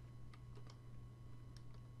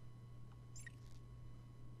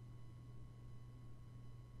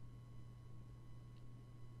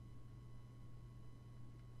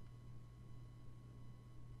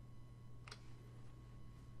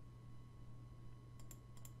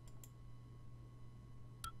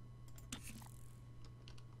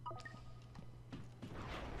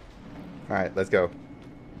 Alright, let's go.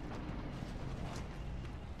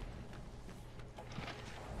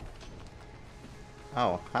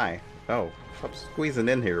 Oh, hi. Oh, stop squeezing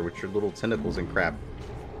in here with your little tentacles and crap.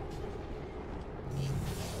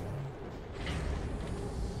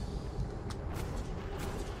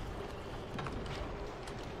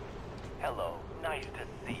 Hello, nice to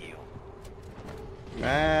see you.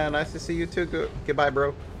 Nice to see you too. Goodbye,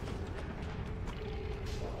 bro.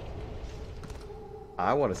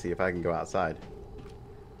 I want to see if I can go outside.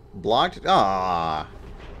 Blocked? Ah.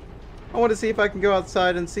 I want to see if I can go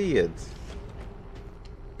outside and see it.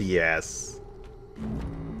 Yes.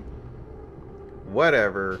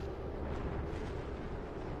 Whatever.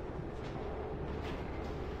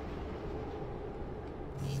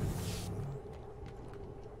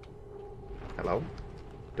 Hello?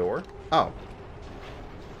 Door? Oh.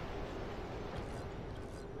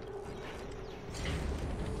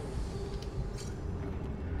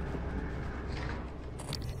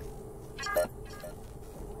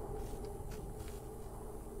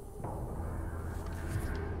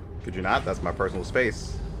 Could you not? That's my personal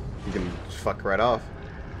space. You can just fuck right off.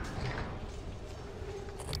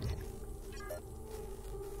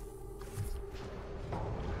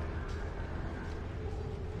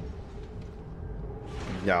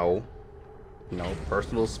 No. No,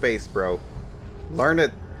 personal space, bro. Learn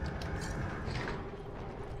it.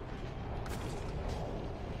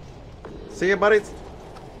 See ya, buddies.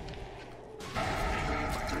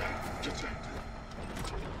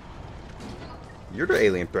 You're the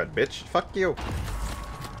alien threat, bitch. Fuck you.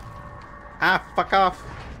 Ah, fuck off.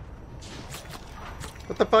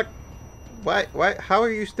 What the fuck? Why? How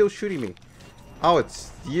are you still shooting me? Oh,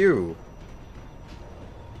 it's you.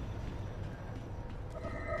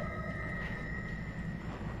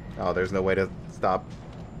 Oh, there's no way to stop.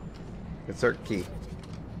 Insert key.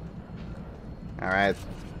 Alright.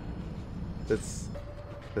 Let's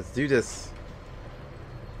do this.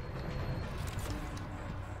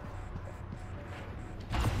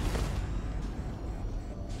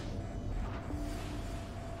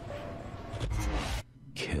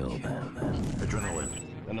 Kill them. Adrenaline.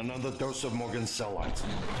 And another dose of Morgan's cell lights.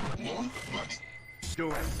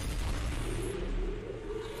 Do it.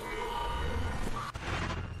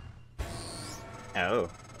 Oh.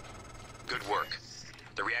 Good work.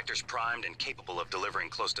 The reactor's primed and capable of delivering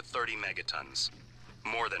close to 30 megatons.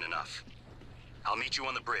 More than enough. I'll meet you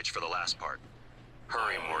on the bridge for the last part.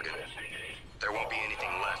 Hurry, Morgan. There won't be anything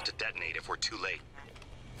left to detonate if we're too late.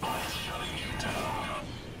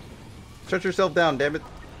 Shut yourself down, damn it.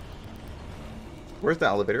 Where's the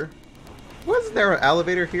elevator? Wasn't there an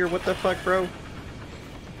elevator here? What the fuck, bro?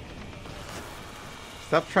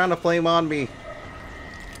 Stop trying to flame on me.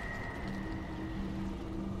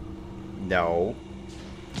 No.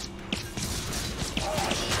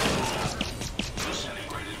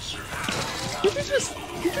 Did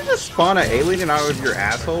you just spawn an alien out of your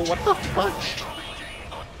asshole? What the fuck?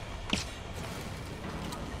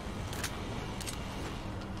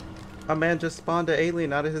 A man just spawned an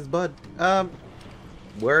alien out of his butt.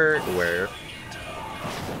 Where?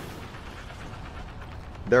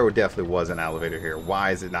 There definitely was an elevator here.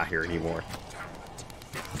 Why is it not here anymore?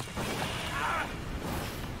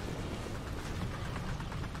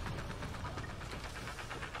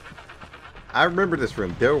 I remember this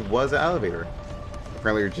room. There was an elevator.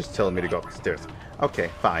 Apparently you're just telling me to go up the stairs. Okay,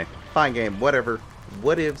 fine. Fine game. Whatever.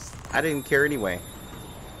 What ifs? I didn't care anyway.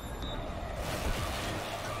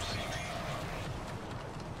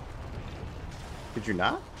 Did you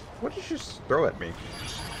not? What did you just throw at me?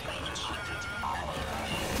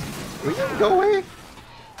 Will you go away?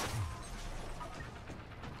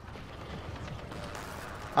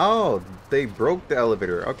 Oh, they broke the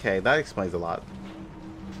elevator. Okay, that explains a lot.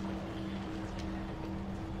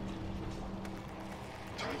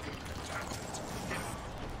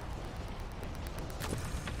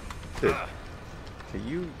 Dude, can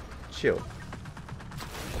you chill?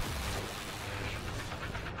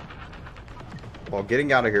 Well,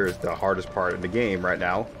 getting out of here is the hardest part in the game right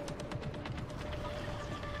now.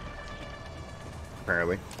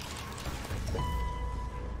 Apparently.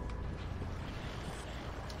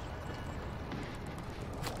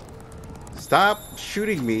 Stop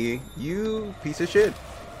shooting me, you piece of shit.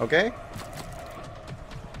 Okay?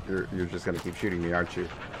 You're just gonna keep shooting me, aren't you?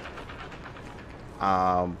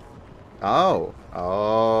 Oh.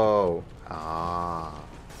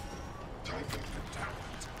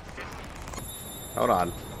 Hold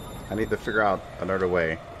on. I need to figure out another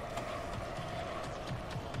way.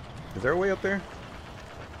 Is there a way up there?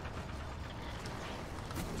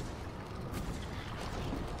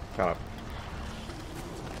 Shut up.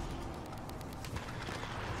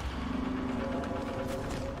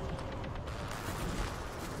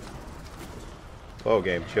 Whoa,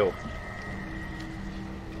 game, chill.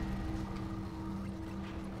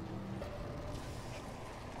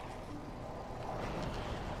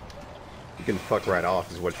 You can fuck right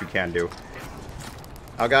off is what you can do.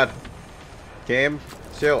 Oh god. Game,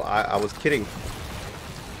 chill. I was kidding.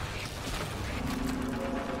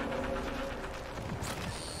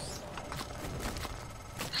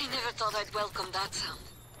 I never thought I'd welcome that sound.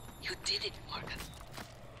 You did it, Morgan.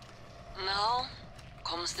 Now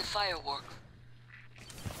comes the firework.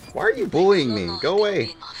 Why are you bullying me? Go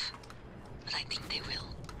away. But I think they will.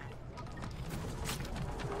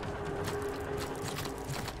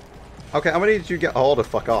 Okay, I'm gonna need you to get all the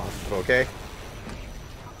fuck off, okay?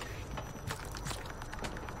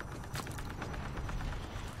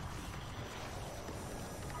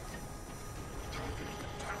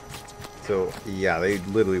 So, yeah, they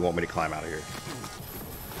literally want me to climb out of here.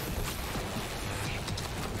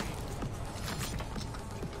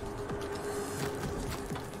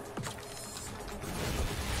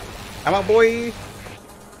 I'm out, boy.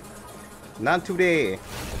 Not today.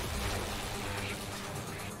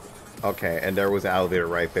 Okay, and there was an elevator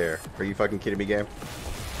right there. Are you fucking kidding me, game?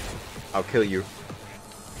 I'll kill you.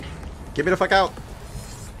 Get me the fuck out.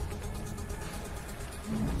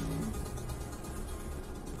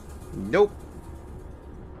 Nope.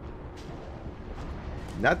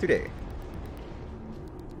 Not today.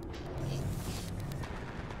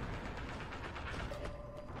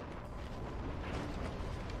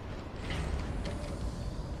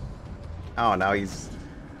 Oh, now he's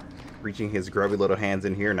reaching his grubby little hands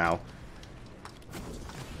in here now.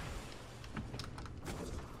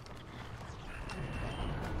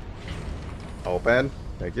 Open.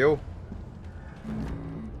 Thank you.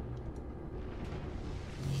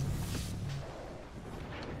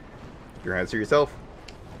 Keep your hands to yourself.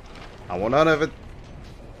 I want none of it.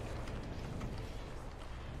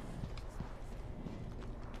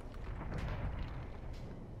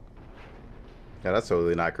 Yeah, that's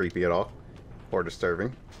totally not creepy at all. Or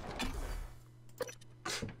disturbing.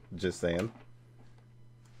 Just saying.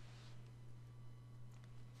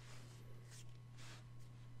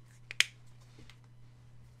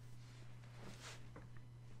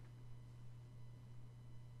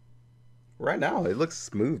 Right now, it looks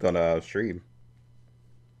smooth on a stream.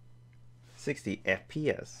 60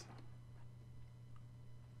 FPS.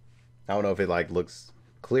 I don't know if it like looks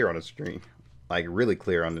clear on the stream. Like really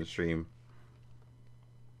clear on the stream.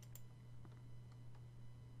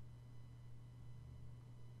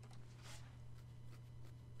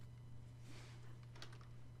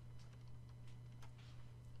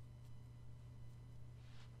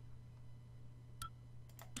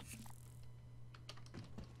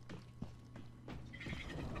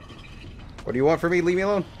 What do you want from me? Leave me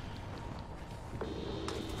alone.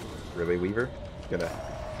 Really, Weaver? Gonna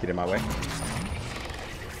get in my way?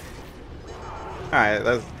 Alright,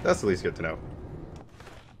 that's at least good to know.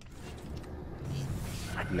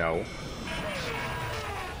 No.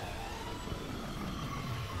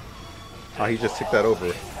 Oh, he just took that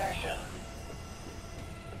over.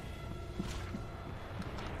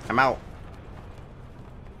 I'm out.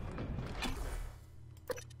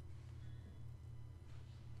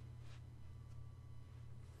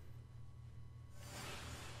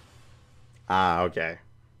 Ah, okay.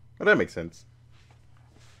 Well, that makes sense.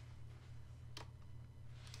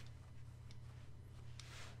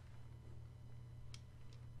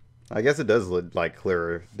 I guess it does look like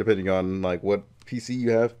clearer, depending on like what PC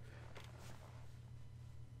you have.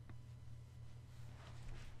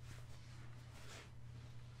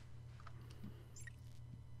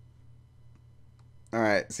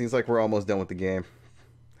 Alright, seems like we're almost done with the game.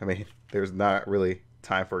 I mean, there's not really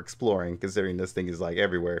time for exploring, considering this thing is like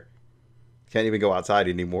everywhere. Can't even go outside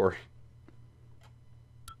anymore.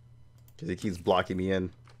 Because he keeps blocking me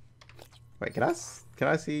in. Wait, can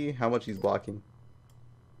I see how much he's blocking?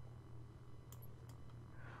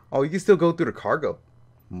 Oh, you can still go through the cargo.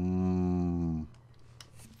 Hmm.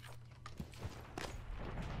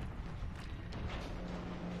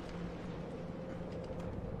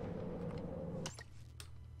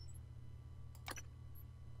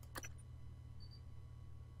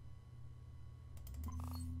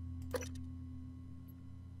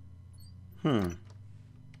 Hmm.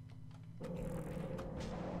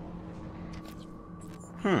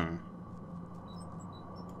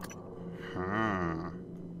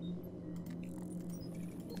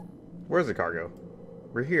 Where's the cargo?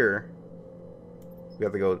 We're here. We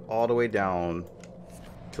have to go all the way down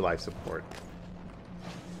to life support.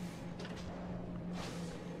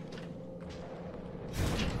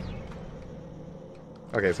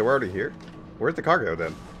 Okay, so we're already here. Where's the cargo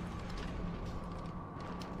then?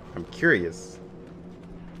 I'm curious.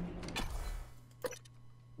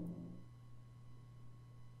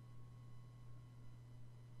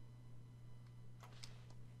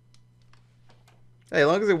 Hey, as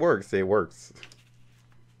long as it works, it works.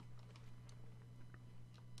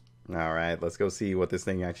 Alright, let's go see what this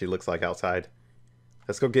thing actually looks like outside.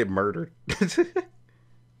 Let's go get murdered.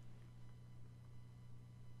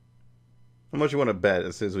 How much you want to bet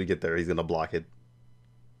as soon as we get there he's going to block it?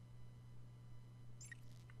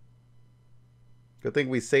 Good thing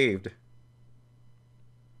we saved.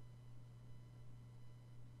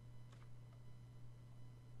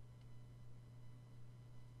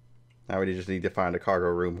 Now we just need to find a cargo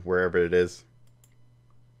room wherever it is.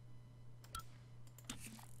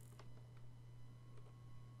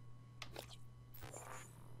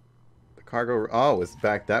 The cargo... Oh, it's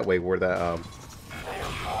back that way where that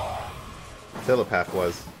telepath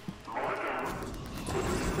was.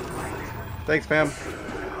 Thanks, fam.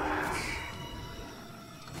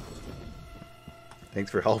 Thanks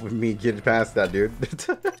for helping me get past that, dude.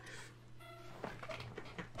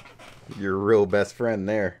 You're a real best friend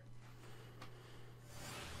there.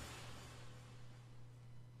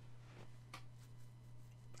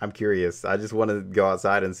 I'm curious. I just want to go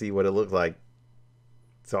outside and see what it looks like.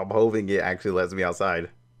 So I'm hoping it actually lets me outside.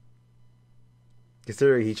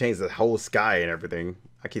 Considering he changed the whole sky and everything.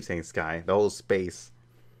 I keep saying sky. The whole space.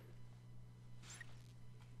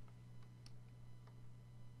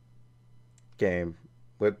 Game.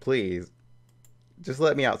 But please, just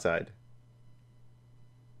let me outside.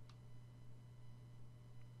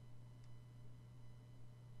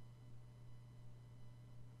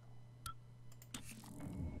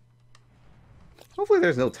 Hopefully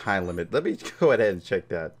there's no time limit. Let me go ahead and check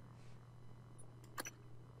that.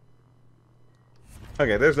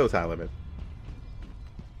 Okay, there's no time limit.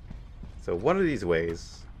 So one of these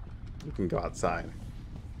ways, you can go outside.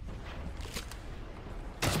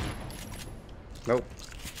 Nope.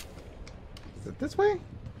 Is it this way?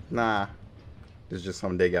 Nah. There's just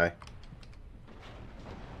some dead guy.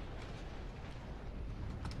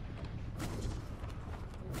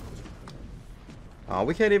 Oh,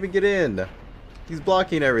 we can't even get in. He's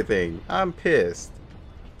blocking everything. I'm pissed.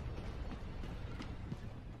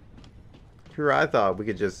 Here, I thought we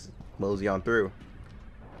could just mosey on through.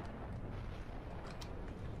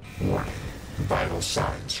 Warning. Vital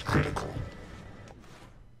signs critical.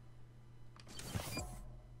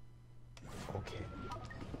 Okay.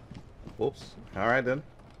 Whoops. Alright then.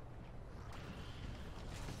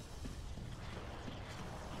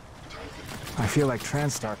 I feel like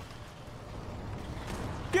TranStar.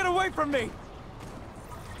 Get away from me!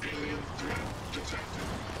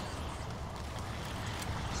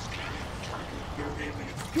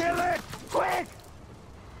 Kill it! Quick!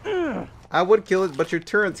 I would kill it, but your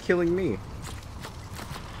turret's killing me.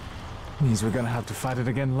 Means we're gonna have to fight it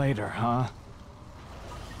again later, huh?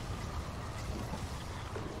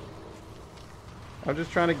 I'm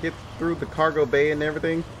just trying to get through the cargo bay and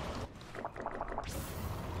everything.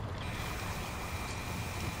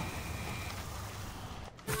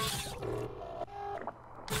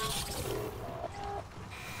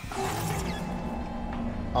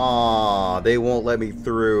 Aw, they won't let me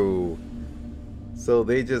through. So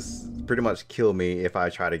they just pretty much kill me if I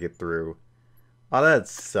try to get through. Oh, that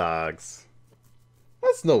sucks.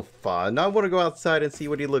 That's no fun. I want to go outside and see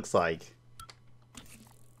what he looks like.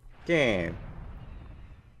 Game.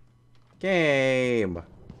 Game.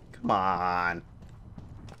 Come on.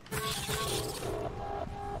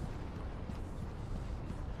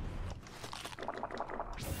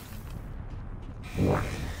 Warning.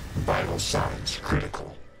 Vital signs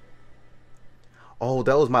critical. Oh,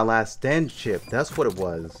 that was my last stand chip. That's what it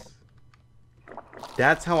was.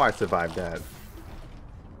 That's how I survived that.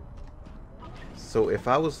 So if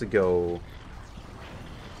I was to go...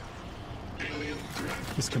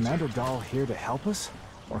 Is Commander Dahl here to help us?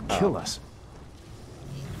 Or kill us?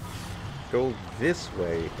 Go this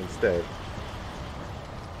way instead.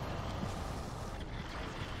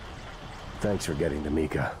 Thanks for getting to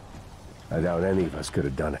Mika. I doubt any of us could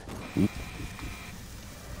have done it.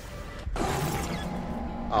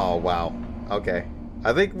 Oh, wow. Okay.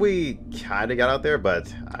 I think we kind of got out there,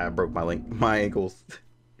 but I broke my ankles.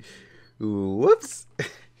 Whoops.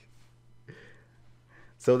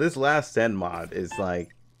 So this last send mod is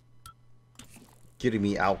like getting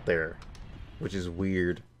me out there, which is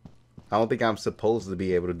weird. I don't think I'm supposed to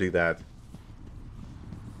be able to do that.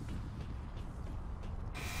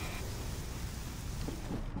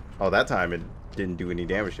 Oh, that time it didn't do any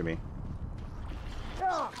damage to me.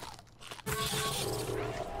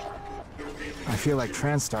 I feel like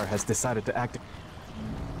TranStar has decided to act.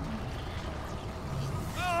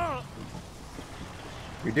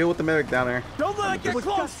 You deal with the medic down there. Don't let it get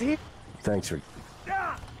close! Thanks for...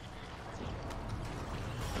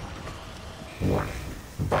 Warning.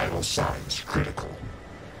 Vital signs critical.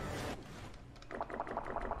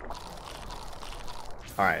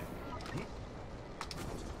 Alright.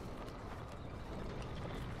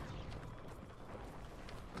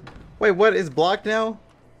 Wait, what? Is blocked now?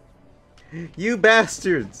 You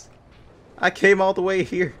bastards! I came all the way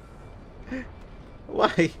here.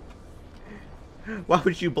 Why? Why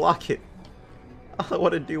would you block it? All I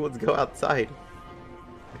want to do was go outside.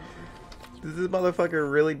 Does this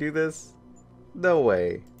motherfucker really do this? No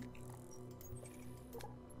way.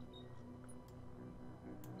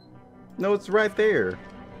 No, it's right there.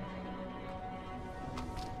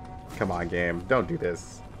 Come on, game. Don't do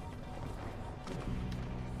this.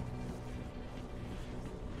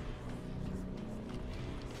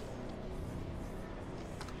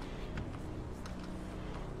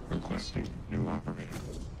 Requesting new operator.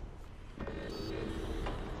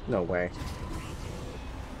 No way.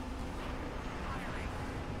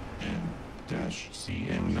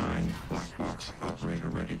 M-CM9 black box operator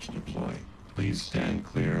ready to deploy. Please stand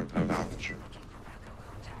clear of aperture.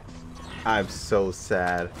 I'm so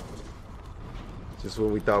sad. Just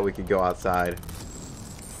when we thought we could go outside.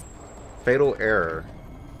 Fatal error.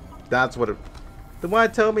 That's what it... Then why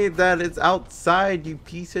tell me that it's outside, you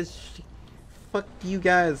piece of shit? Fuck you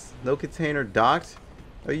guys. No container docked?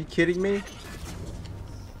 Are you kidding me?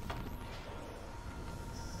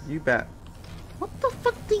 You bet. What the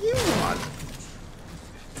fuck do you want?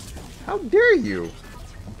 How dare you?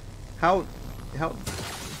 How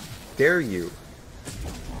dare you?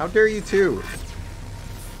 How dare you too?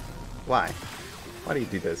 Why? Why do you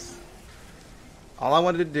do this? All I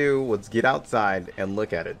wanted to do was get outside and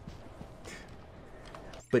look at it.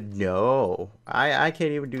 But no, I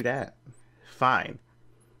can't even do that. Fine.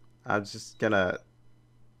 I'm just gonna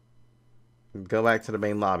go back to the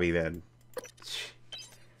main lobby then.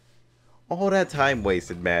 All that time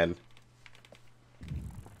wasted, man.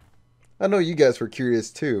 I know you guys were curious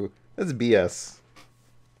too. That's BS.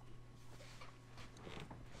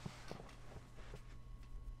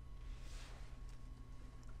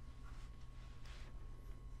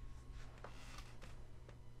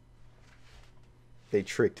 They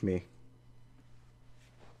tricked me.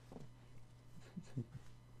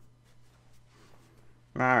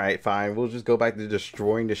 Alright, fine. We'll just go back to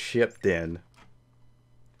destroying the ship then.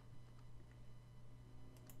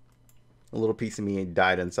 A little piece of me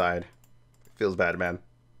died inside. Feels bad, man.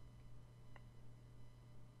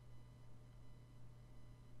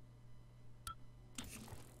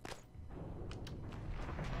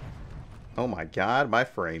 Oh my god, my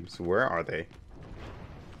frames. Where are they?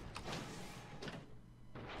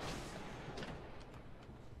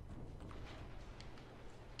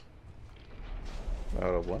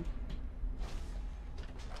 What?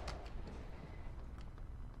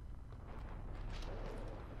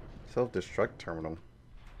 Self-destruct terminal.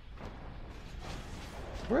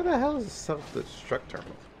 Where the hell is the self-destruct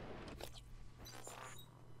terminal?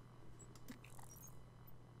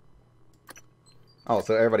 Oh,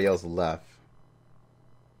 so everybody else left.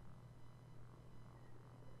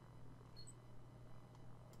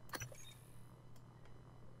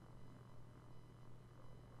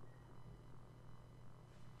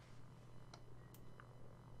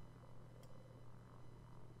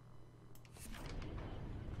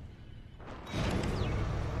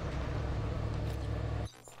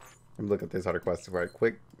 Let me look at this other quest right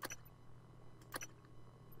quick.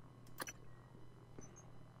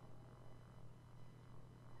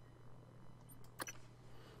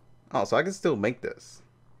 Oh, so I can still make this.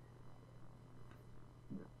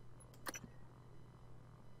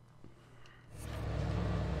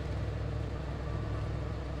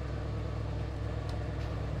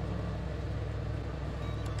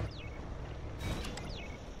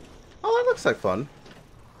 Oh, that looks like fun.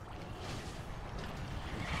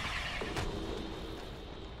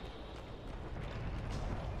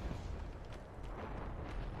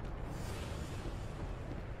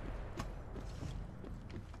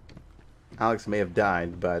 Alex may have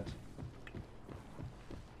died, but...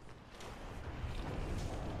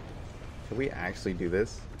 Can we actually do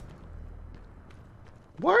this?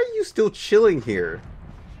 Why are you still chilling here?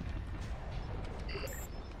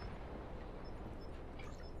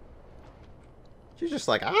 You're just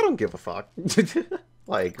like, I don't give a fuck.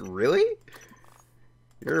 Like, really?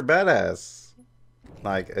 You're a badass.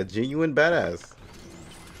 Like, a genuine badass.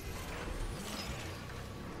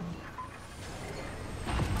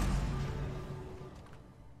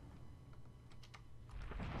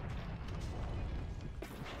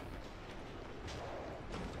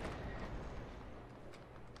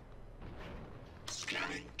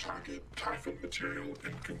 Scanning target typhon material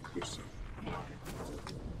inconclusive.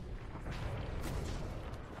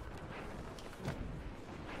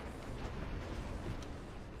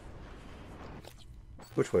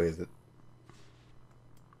 Which way is it?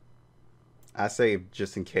 I saved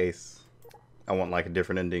just in case. I want like a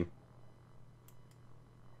different ending.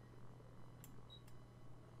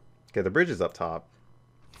 Okay, the bridge is up top.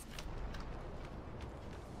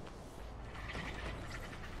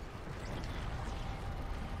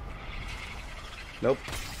 Nope.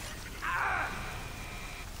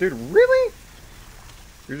 Dude, really?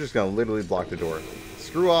 You're just gonna literally block the door.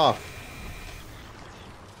 Screw off.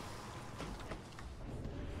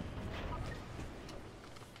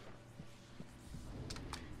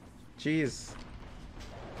 Jeez.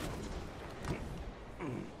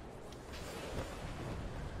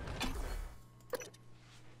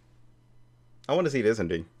 I want to see this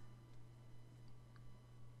ending.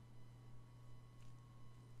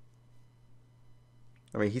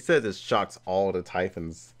 mean, he said this shocks all the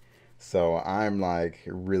Typhons, so I'm like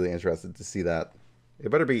really interested to see that. It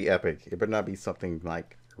better be epic. It better not be something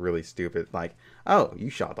like really stupid, like, oh, you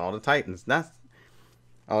shot all the Titans. That's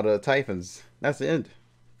all the Typhons. That's the end.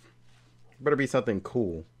 It better be something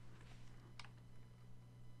cool.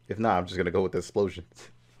 If not, I'm just gonna go with the explosions.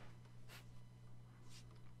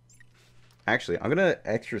 Actually, I'm gonna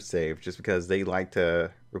extra save just because they like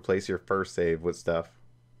to replace your first save with stuff.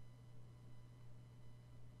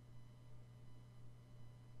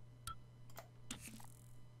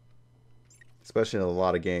 Especially in a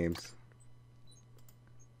lot of games.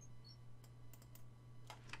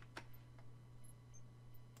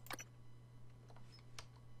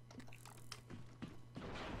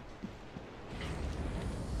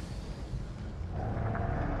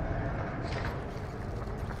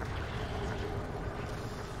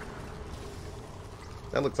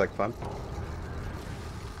 That looks like fun.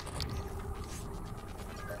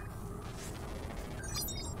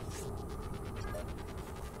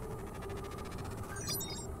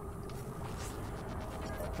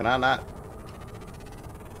 Can I not?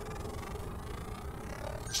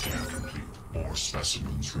 Scan complete. More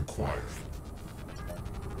specimens required.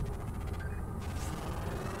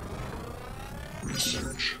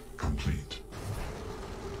 Research complete.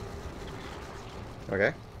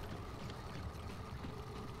 Okay.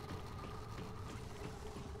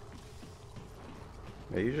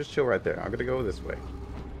 Yeah, you just chill right there. I'm gonna go this way.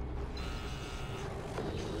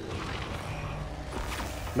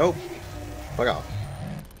 Nope. Fuck off.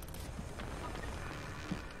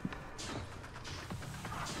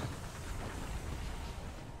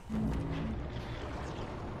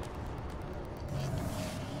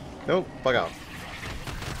 Nope. Fuck off.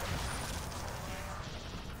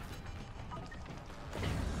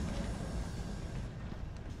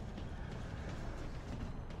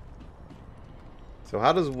 So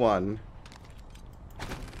how does one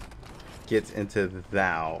get into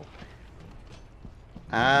thou?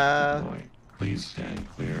 Please stand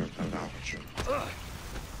clear of aperture.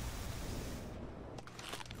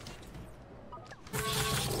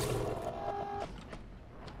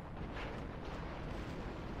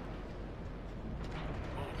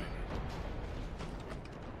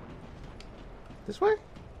 This way?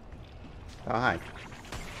 Oh, hi.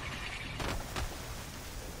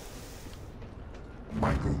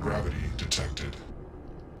 Microgravity detected.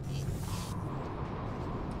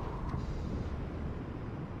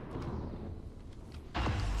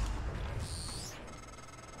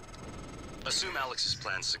 Assume Alex's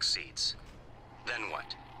plan succeeds. Then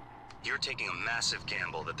what? You're taking a massive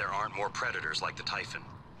gamble that there aren't more predators like the Typhon.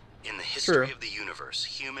 In the history of the universe,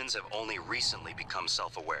 humans have only recently become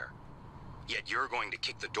self-aware. Yet you're going to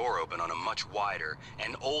kick the door open on a much wider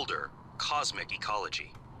and older cosmic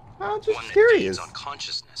ecology. I'm just One that curious. feeds on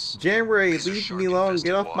consciousness. January, leave me alone.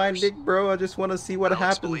 Get off my dick, bro. I just want to see what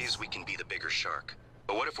Alex happens. believes we can be the bigger shark.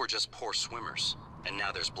 But what if we're just poor swimmers, and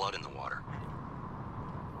now there's blood in the water?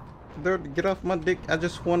 Get off my dick. I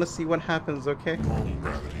just want to see what happens, okay? Normal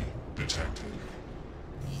gravity detected.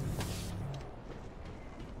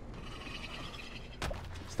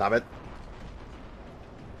 Stop it.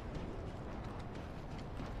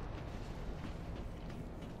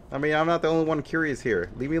 I mean, I'm not the only one curious here.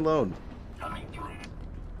 Leave me alone.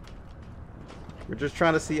 We're just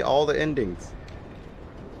trying to see all the endings.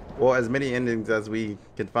 Well, as many endings as we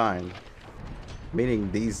can find.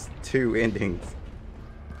 Meaning these 2 endings.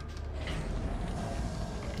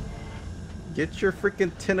 Get your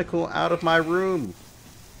freaking tentacle out of my room.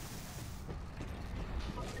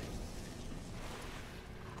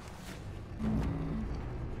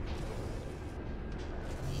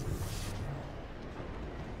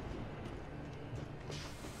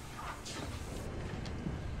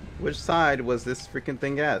 Which side was this freaking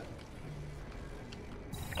thing at?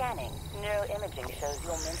 Scanning. Neuroimaging shows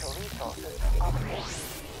your mental resources are depleted.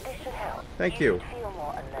 This should help. Thank you. Should feel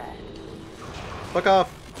more alert. Fuck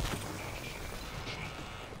off.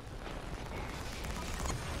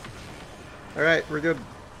 Alright, we're good.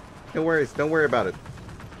 No worries. Don't worry about it.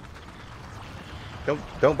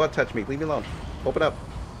 Don't butt touch me. Leave me alone. Open up.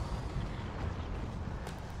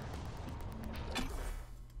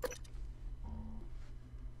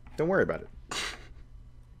 Don't worry about it.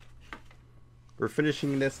 We're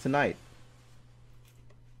finishing this tonight.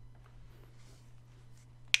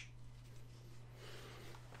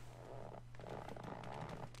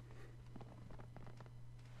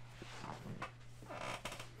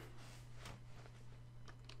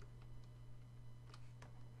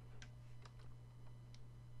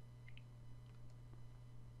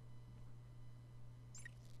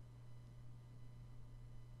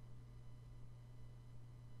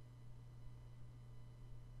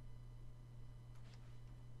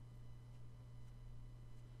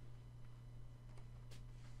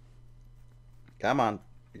 Come on.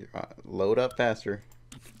 Load up faster.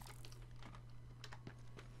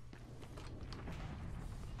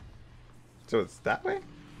 So it's that way?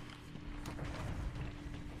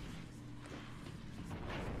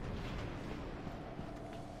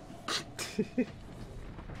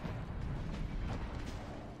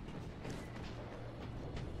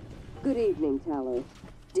 Good evening, Talos.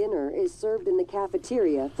 Dinner is served in the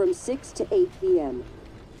cafeteria from 6 to 8 p.m.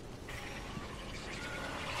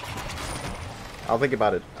 I'll think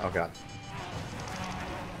about it. Oh god.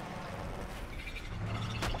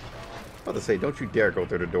 I was about to say, don't you dare go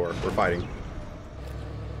through the door. We're fighting.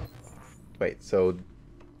 Wait, so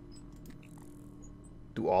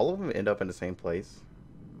do all of them end up in the same place?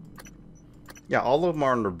 Yeah, all of them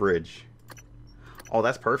are on the bridge. Oh,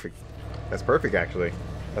 that's perfect. That's perfect, actually.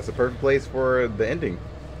 That's the perfect place for the ending.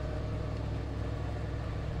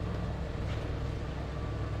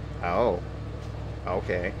 Oh.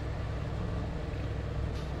 Okay.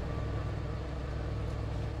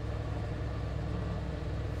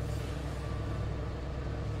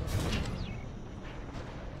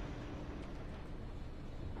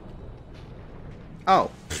 Oh.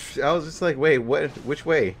 I was just like, wait, what? Which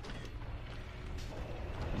way?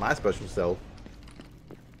 My special self.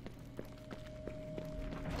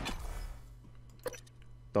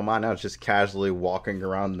 Don't mind now, it's just casually walking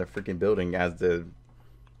around the freaking building as the,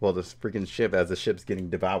 well, this freaking ship, as the ship's getting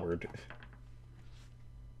devoured.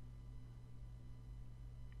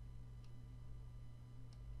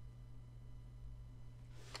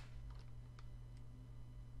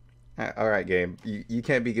 Alright, game. You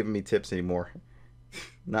can't be giving me tips anymore.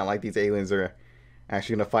 Not like these aliens are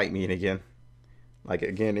actually gonna fight me again. Like,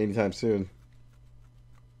 again, anytime soon.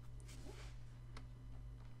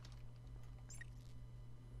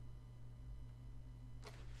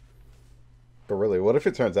 But really, what if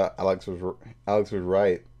it turns out Alex was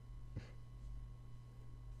right?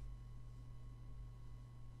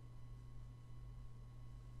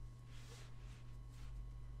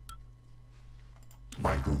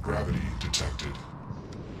 Microgravity detected.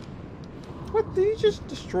 What? Did you just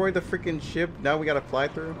destroy the freaking ship? Now we gotta fly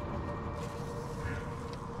through?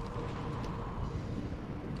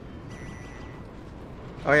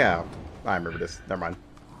 Oh yeah, I remember this. Never mind.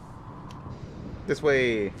 This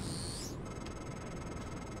way.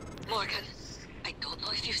 Morgan, I don't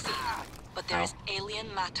know if you've seen it, but there is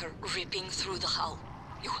alien matter ripping through the hull.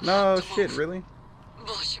 No shit, really?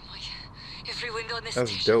 Боже мой. Every window in this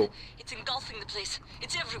That's station, dope. it's engulfing the place.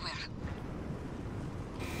 It's everywhere.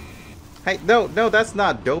 Hey, no, that's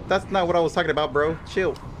not dope. That's not what I was talking about, bro.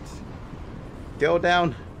 Chill. Go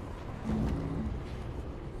down.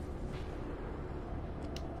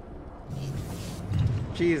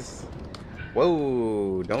 Jeez.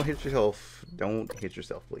 Whoa, don't hit yourself. Don't hit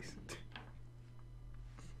yourself, please.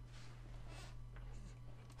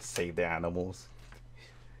 Save the animals.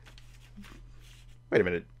 Wait a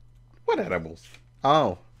minute. What animals?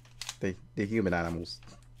 Oh, the human animals.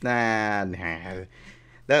 Nah.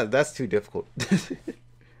 That's too difficult.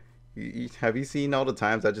 Have you seen all the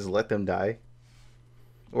times I just let them die?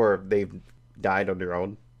 Or they've died on their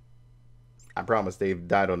own? I promise they've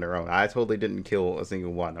died on their own. I totally didn't kill a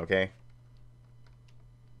single one, okay?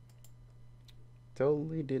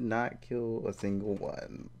 Totally did not kill a single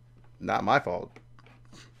one. Not my fault.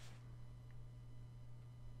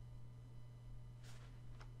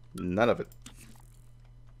 None of it.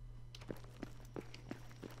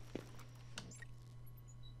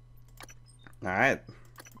 Alright.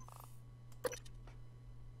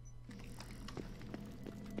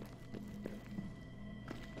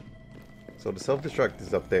 So the self-destruct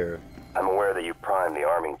is up there. I'm aware that you primed the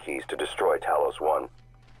arming keys to destroy Talos 1.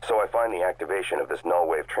 So I find the activation of this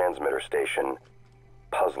null-wave transmitter station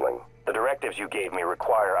puzzling. The directives you gave me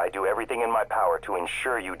require I do everything in my power to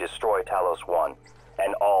ensure you destroy Talos 1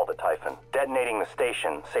 and all the Typhon. Detonating the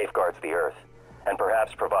station safeguards the Earth and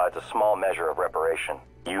perhaps provides a small measure of reparation.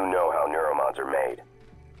 You know how neuromods are made.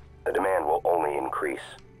 The demand will only increase.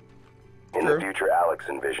 In the future Alex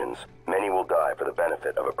envisions, many will die for the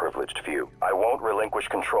benefit of a privileged few. I won't relinquish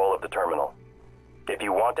control of the terminal. If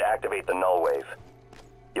you want to activate the null wave,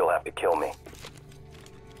 you'll have to kill me.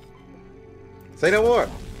 Say no more.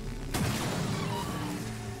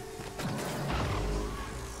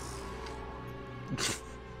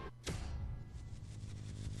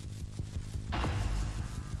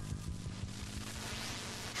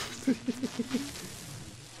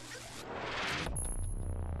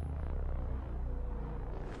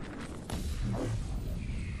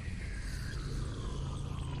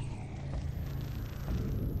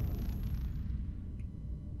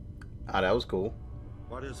 Ah, that was cool.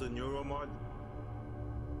 What is a neuromod?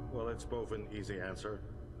 Well, it's both an easy answer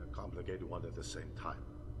and a complicated one at the same time.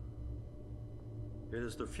 It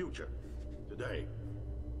is the future, today.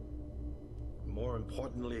 More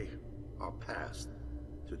importantly, our past,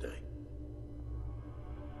 today.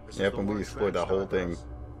 This Yep, is the and we work explored the whole TranStar thing. does.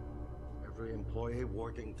 Every employee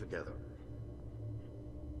working together.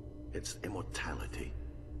 It's immortality.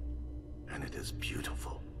 And it is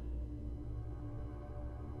beautiful.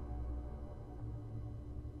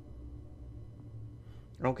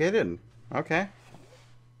 Okay then. Okay.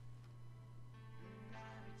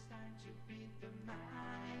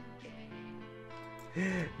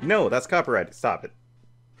 No, that's copyrighted. Stop it.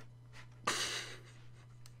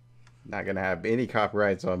 Not gonna have any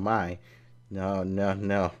copyrights on my. No, no,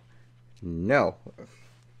 no. No.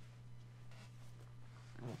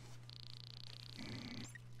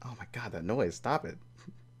 Oh my god, that noise. Stop it.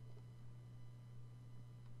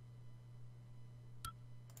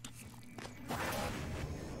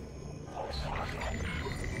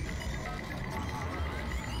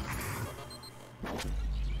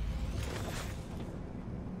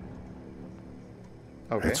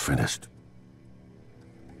 Okay. It's finished.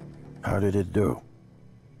 How did it do?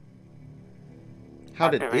 How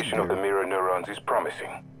did Activation of the mirror neurons is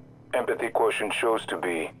promising. Empathy quotient shows to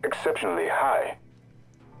be exceptionally high.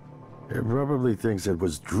 It probably thinks it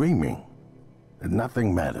was dreaming, and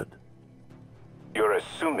nothing mattered. You're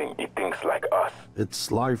assuming it thinks like us.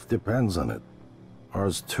 Its life depends on it.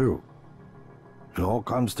 Ours too. It all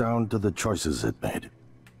comes down to the choices it made.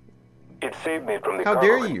 It saved me from the How cargo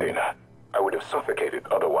dare you? container. I would have suffocated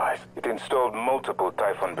otherwise. It installed multiple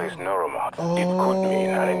Typhon-based neuromods. It could mean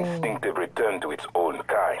an instinctive return to its own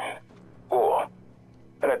kind. Or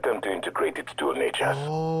an attempt to integrate its dual natures.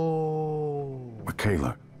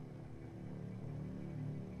 Michaela,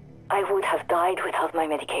 I would have died without my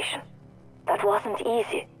medication. That wasn't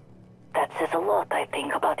easy. That says a lot, I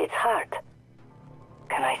think, about its heart.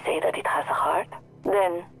 Can I say that it has a heart?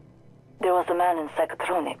 Then, there was a man in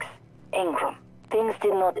psychotronics, Ingram. Things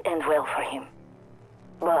did not end well for him.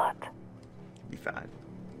 But... be fine.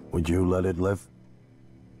 would you let it live?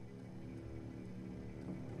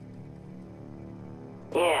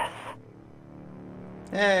 yes.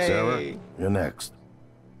 Hey. Sarah, you're next.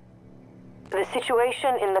 The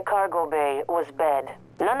situation in the cargo bay was bad.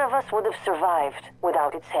 None of us would have survived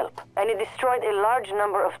without its help. And it destroyed a large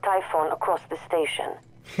number of Typhon across the station.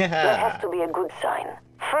 That has to be a good sign.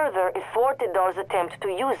 Further, it thwarted Dahl's attempt to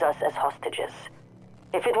use us as hostages.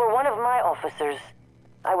 If it were one of my officers,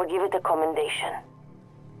 I would give it a commendation.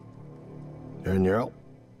 Danielle,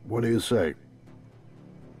 what do you say?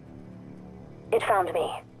 It found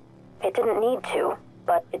me. It didn't need to,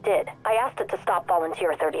 but it did. I asked it to stop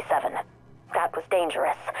Volunteer 37. That was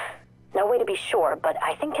dangerous. No way to be sure, but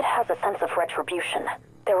I think it has a sense of retribution.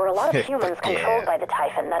 There were a lot of humans controlled by the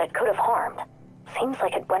Typhon that it could have harmed. Seems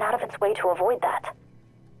like it went out of its way to avoid that.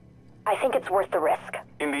 I think it's worth the risk.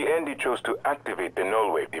 In the end, it chose to activate the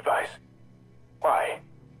null wave device. Why?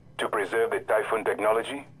 To preserve the Typhon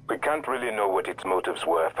technology? We can't really know what its motives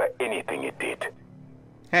were for anything it did.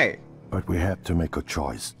 Hey. But we have to make a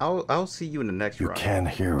choice. I'll see you in the next You run. can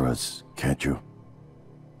hear us, can't you?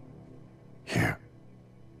 Here.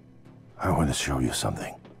 I want to show you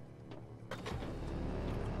something.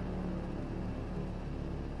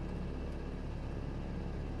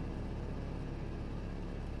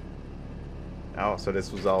 Oh, so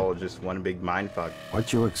this was all just one big mindfuck.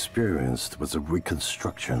 What you experienced was a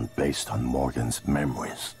reconstruction based on Morgan's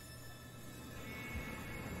memories.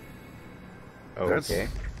 Okay.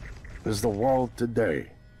 This is the world today.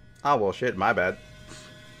 Oh, well, shit, my bad.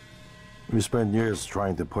 We spent years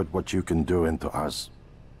trying to put what you can do into us.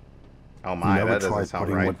 Oh my, you never that doesn't tried sound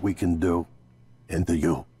putting right. what we can do into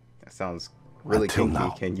you. That sounds really Until kinky, now.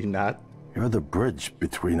 can you not? You're the bridge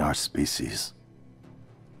between our species.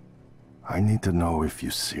 I need to know if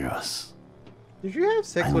you see us. Did you have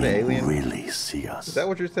sex I with an mean, alien? really see us. Is that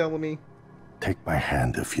what you're telling me? Take my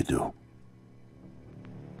hand if you do.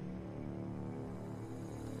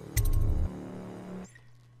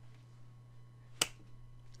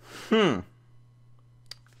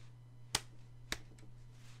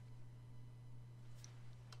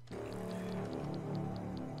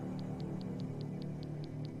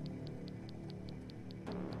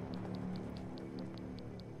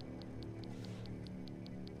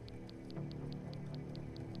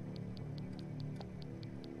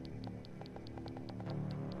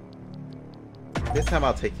 This time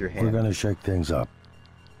I'll take your hand. We're gonna shake things up.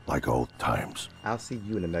 Like old times. I'll see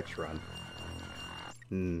you in the next run.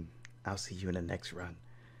 I'll see you in the next run.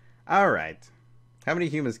 Alright. How many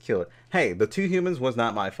humans killed? Hey, the 2 humans was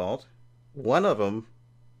not my fault. One of them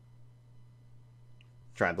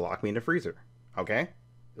trying to lock me in the freezer. Okay?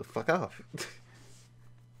 Fuck off.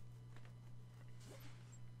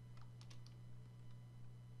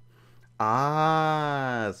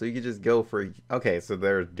 Ah, so you can just go for... Okay, so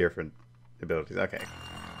there's different abilities. Okay.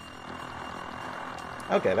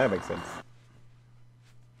 Okay, that makes sense.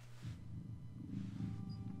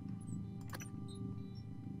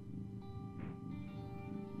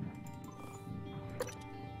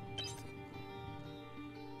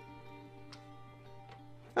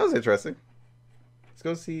 That was interesting. Let's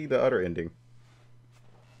go see the other ending.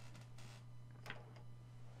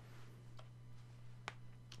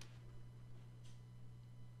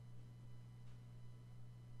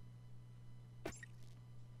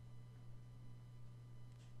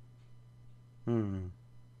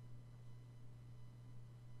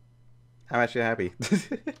 I'm actually happy.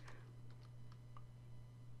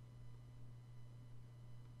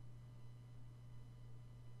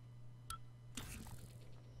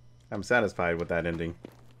 I'm satisfied with that ending,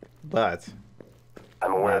 but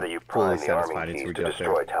I'm aware that you primed the arming keys to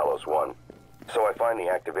destroy Talos 1, so I find the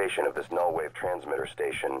activation of this null-wave transmitter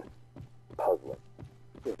station puzzling.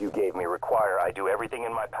 If you gave me require, I do everything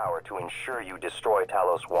in my power to ensure you destroy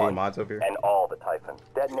Talos 1 and all the Typhons.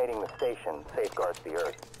 Detonating the station safeguards the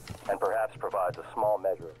Earth, and perhaps provides a small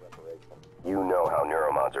measure of reparation. You know how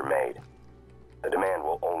neuromods are made. The demand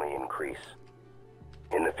will only increase.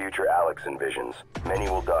 In the future Alex envisions, many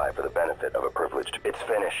will die for the benefit of a privileged... It's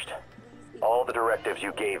finished. All the directives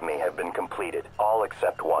you gave me have been completed, all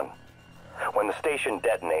except one. When the station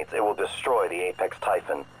detonates, it will destroy the Apex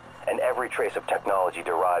Typhon, and every trace of technology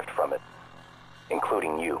derived from it,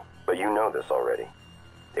 including you. But you know this already.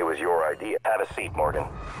 It was your idea. Have a seat, Morgan.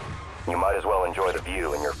 You might as well enjoy the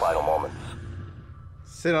view in your final moments.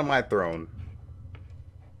 Sit on my throne.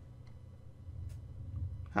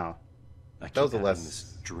 How? That was a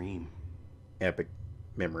less dream. Epic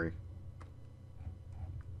memory.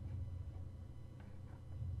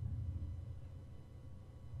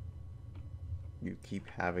 You keep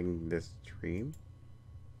having this dream?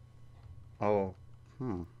 Oh,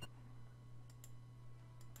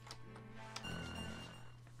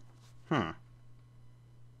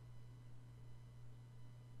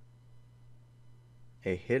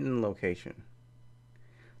 A hidden location.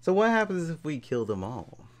 So what happens if we kill them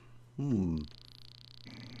all?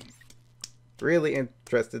 Really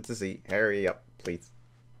interested to see. Hurry up, please.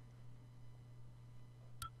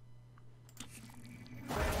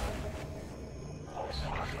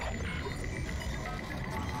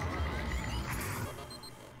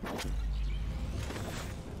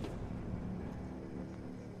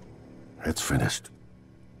 It's finished.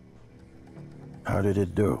 How did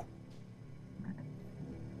it do?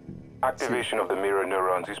 Activation of the mirror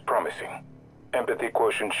neurons is promising. Empathy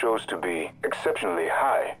quotient shows to be exceptionally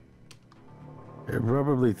high. It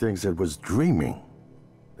probably thinks it was dreaming,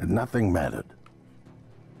 and nothing mattered.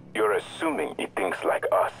 You're assuming it thinks like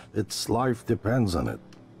us. Its life depends on it.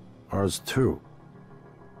 Ours too.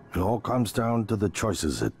 It all comes down to the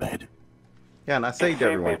choices it made. Yeah, and I saved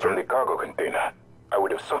everyone from the cargo container. I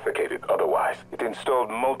would have suffocated otherwise. It installed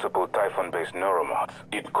multiple Typhon-based neuromods.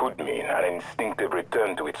 It could mean an instinctive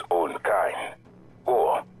return to its own kind.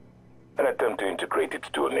 Or an attempt to integrate its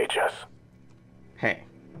dual natures. Hey.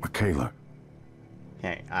 Michaela.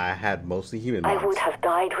 Hey, I had mostly human mods. I would have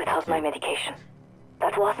died without my medication.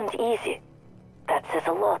 That wasn't easy. That says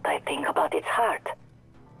a lot, I think, about its heart.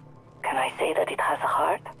 Can I say that it has a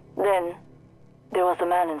heart? Then, there was a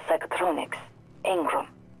man in psychotronics, Ingram.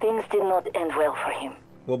 Things did not end well for him.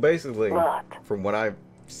 Well, basically, from what I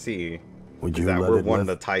see, is that we're one of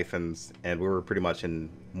the Typhons, and we were pretty much in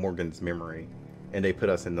Morgan's memory. And they put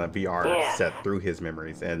us in the VR set through his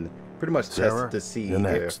memories, and pretty much tested to see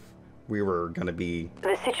if we were going to be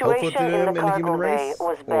helpful to him in the human race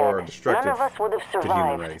or destructive. None of us would have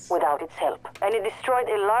survived without its help. And it destroyed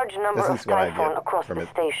a large number of Typhon across the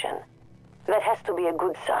station. That has to be a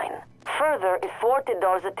good sign. Further, it thwarted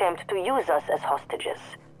Dar's attempt to use us as hostages.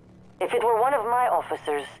 If it were one of my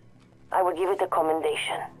officers, I would give it a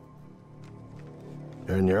commendation.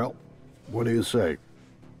 Danielle, what do you say?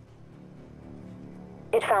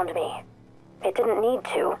 It found me. It didn't need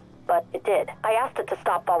to, but it did. I asked it to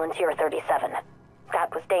stop Volunteer 37.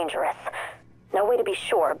 That was dangerous. No way to be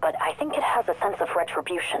sure, but I think it has a sense of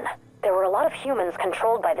retribution. There were a lot of humans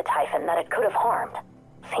controlled by the Typhon that it could have harmed.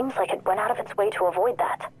 Seems like it went out of its way to avoid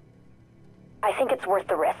that. I think it's worth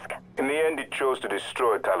the risk. In the end, it chose to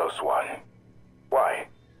destroy Talos 1. Why?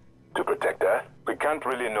 To protect Earth? We can't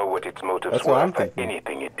really know what its motives were for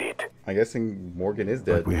anything it did. I'm guessing Morgan is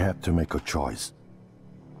dead. But we have to make a choice.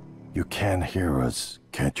 You can hear us,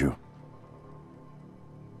 can't you?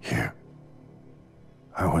 Here.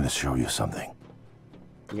 I want to show you something.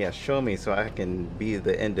 Yeah, show me so I can be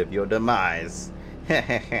the end of your demise.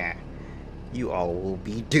 You all will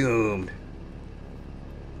be doomed.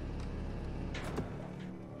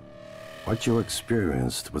 What you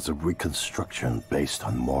experienced was a reconstruction based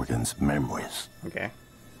on Morgan's memories. Okay.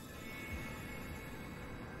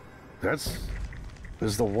 That's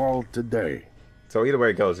the world today. So either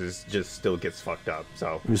way it goes, it just still gets fucked up,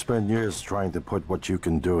 so... You spent years trying to put what you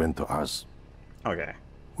can do into us. Okay.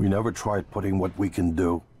 We never tried putting what we can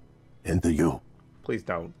do into you. Please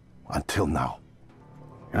don't. Until now.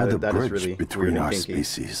 You're the bridge really between our kinky.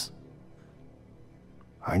 species.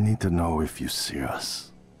 I need to know if you see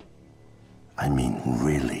us. I mean,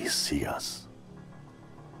 really see us.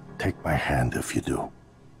 Take my hand if you do.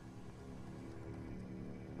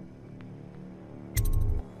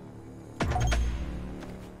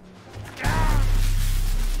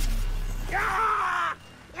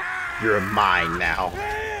 You're mine now.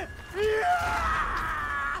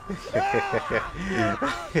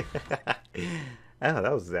 Oh,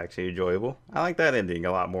 that was actually enjoyable. I like that ending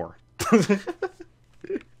a lot more.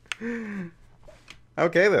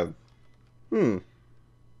 Okay then.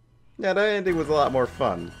 Yeah, that ending was a lot more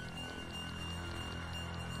fun.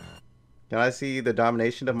 Can I see the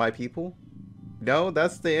domination of my people? No,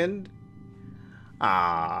 that's the end?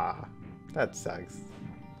 Ah, that sucks.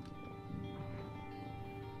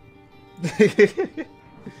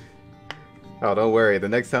 Oh, don't worry. The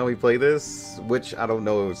next time we play this, which I don't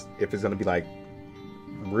know if it's going to be like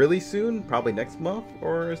really soon, probably next month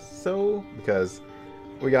or so, because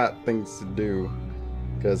we got things to do.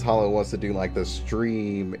 Because Hollow wants to do like the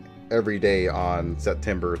stream every day on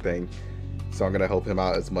September thing. So I'm going to help him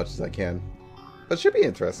out as much as I can. But it should be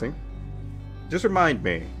interesting. Just remind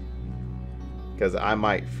me. Because I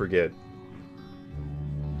might forget.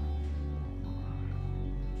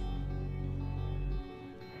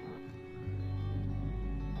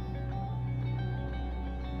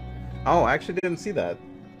 Oh, I actually didn't see that.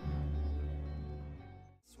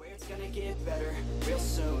 Swear it's gonna get better real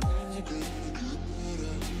soon.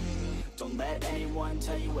 Don't let anyone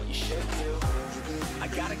tell you what you should do. I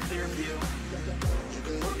got a clear view.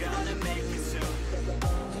 We're gonna make it soon.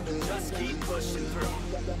 Just keep pushing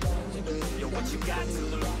through. You're what you got to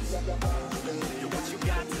lose. You're what you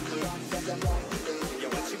got to lose. You're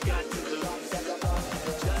what you got to lose.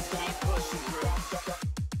 Just keep pushing through.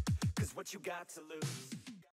 'Cause what you got to lose.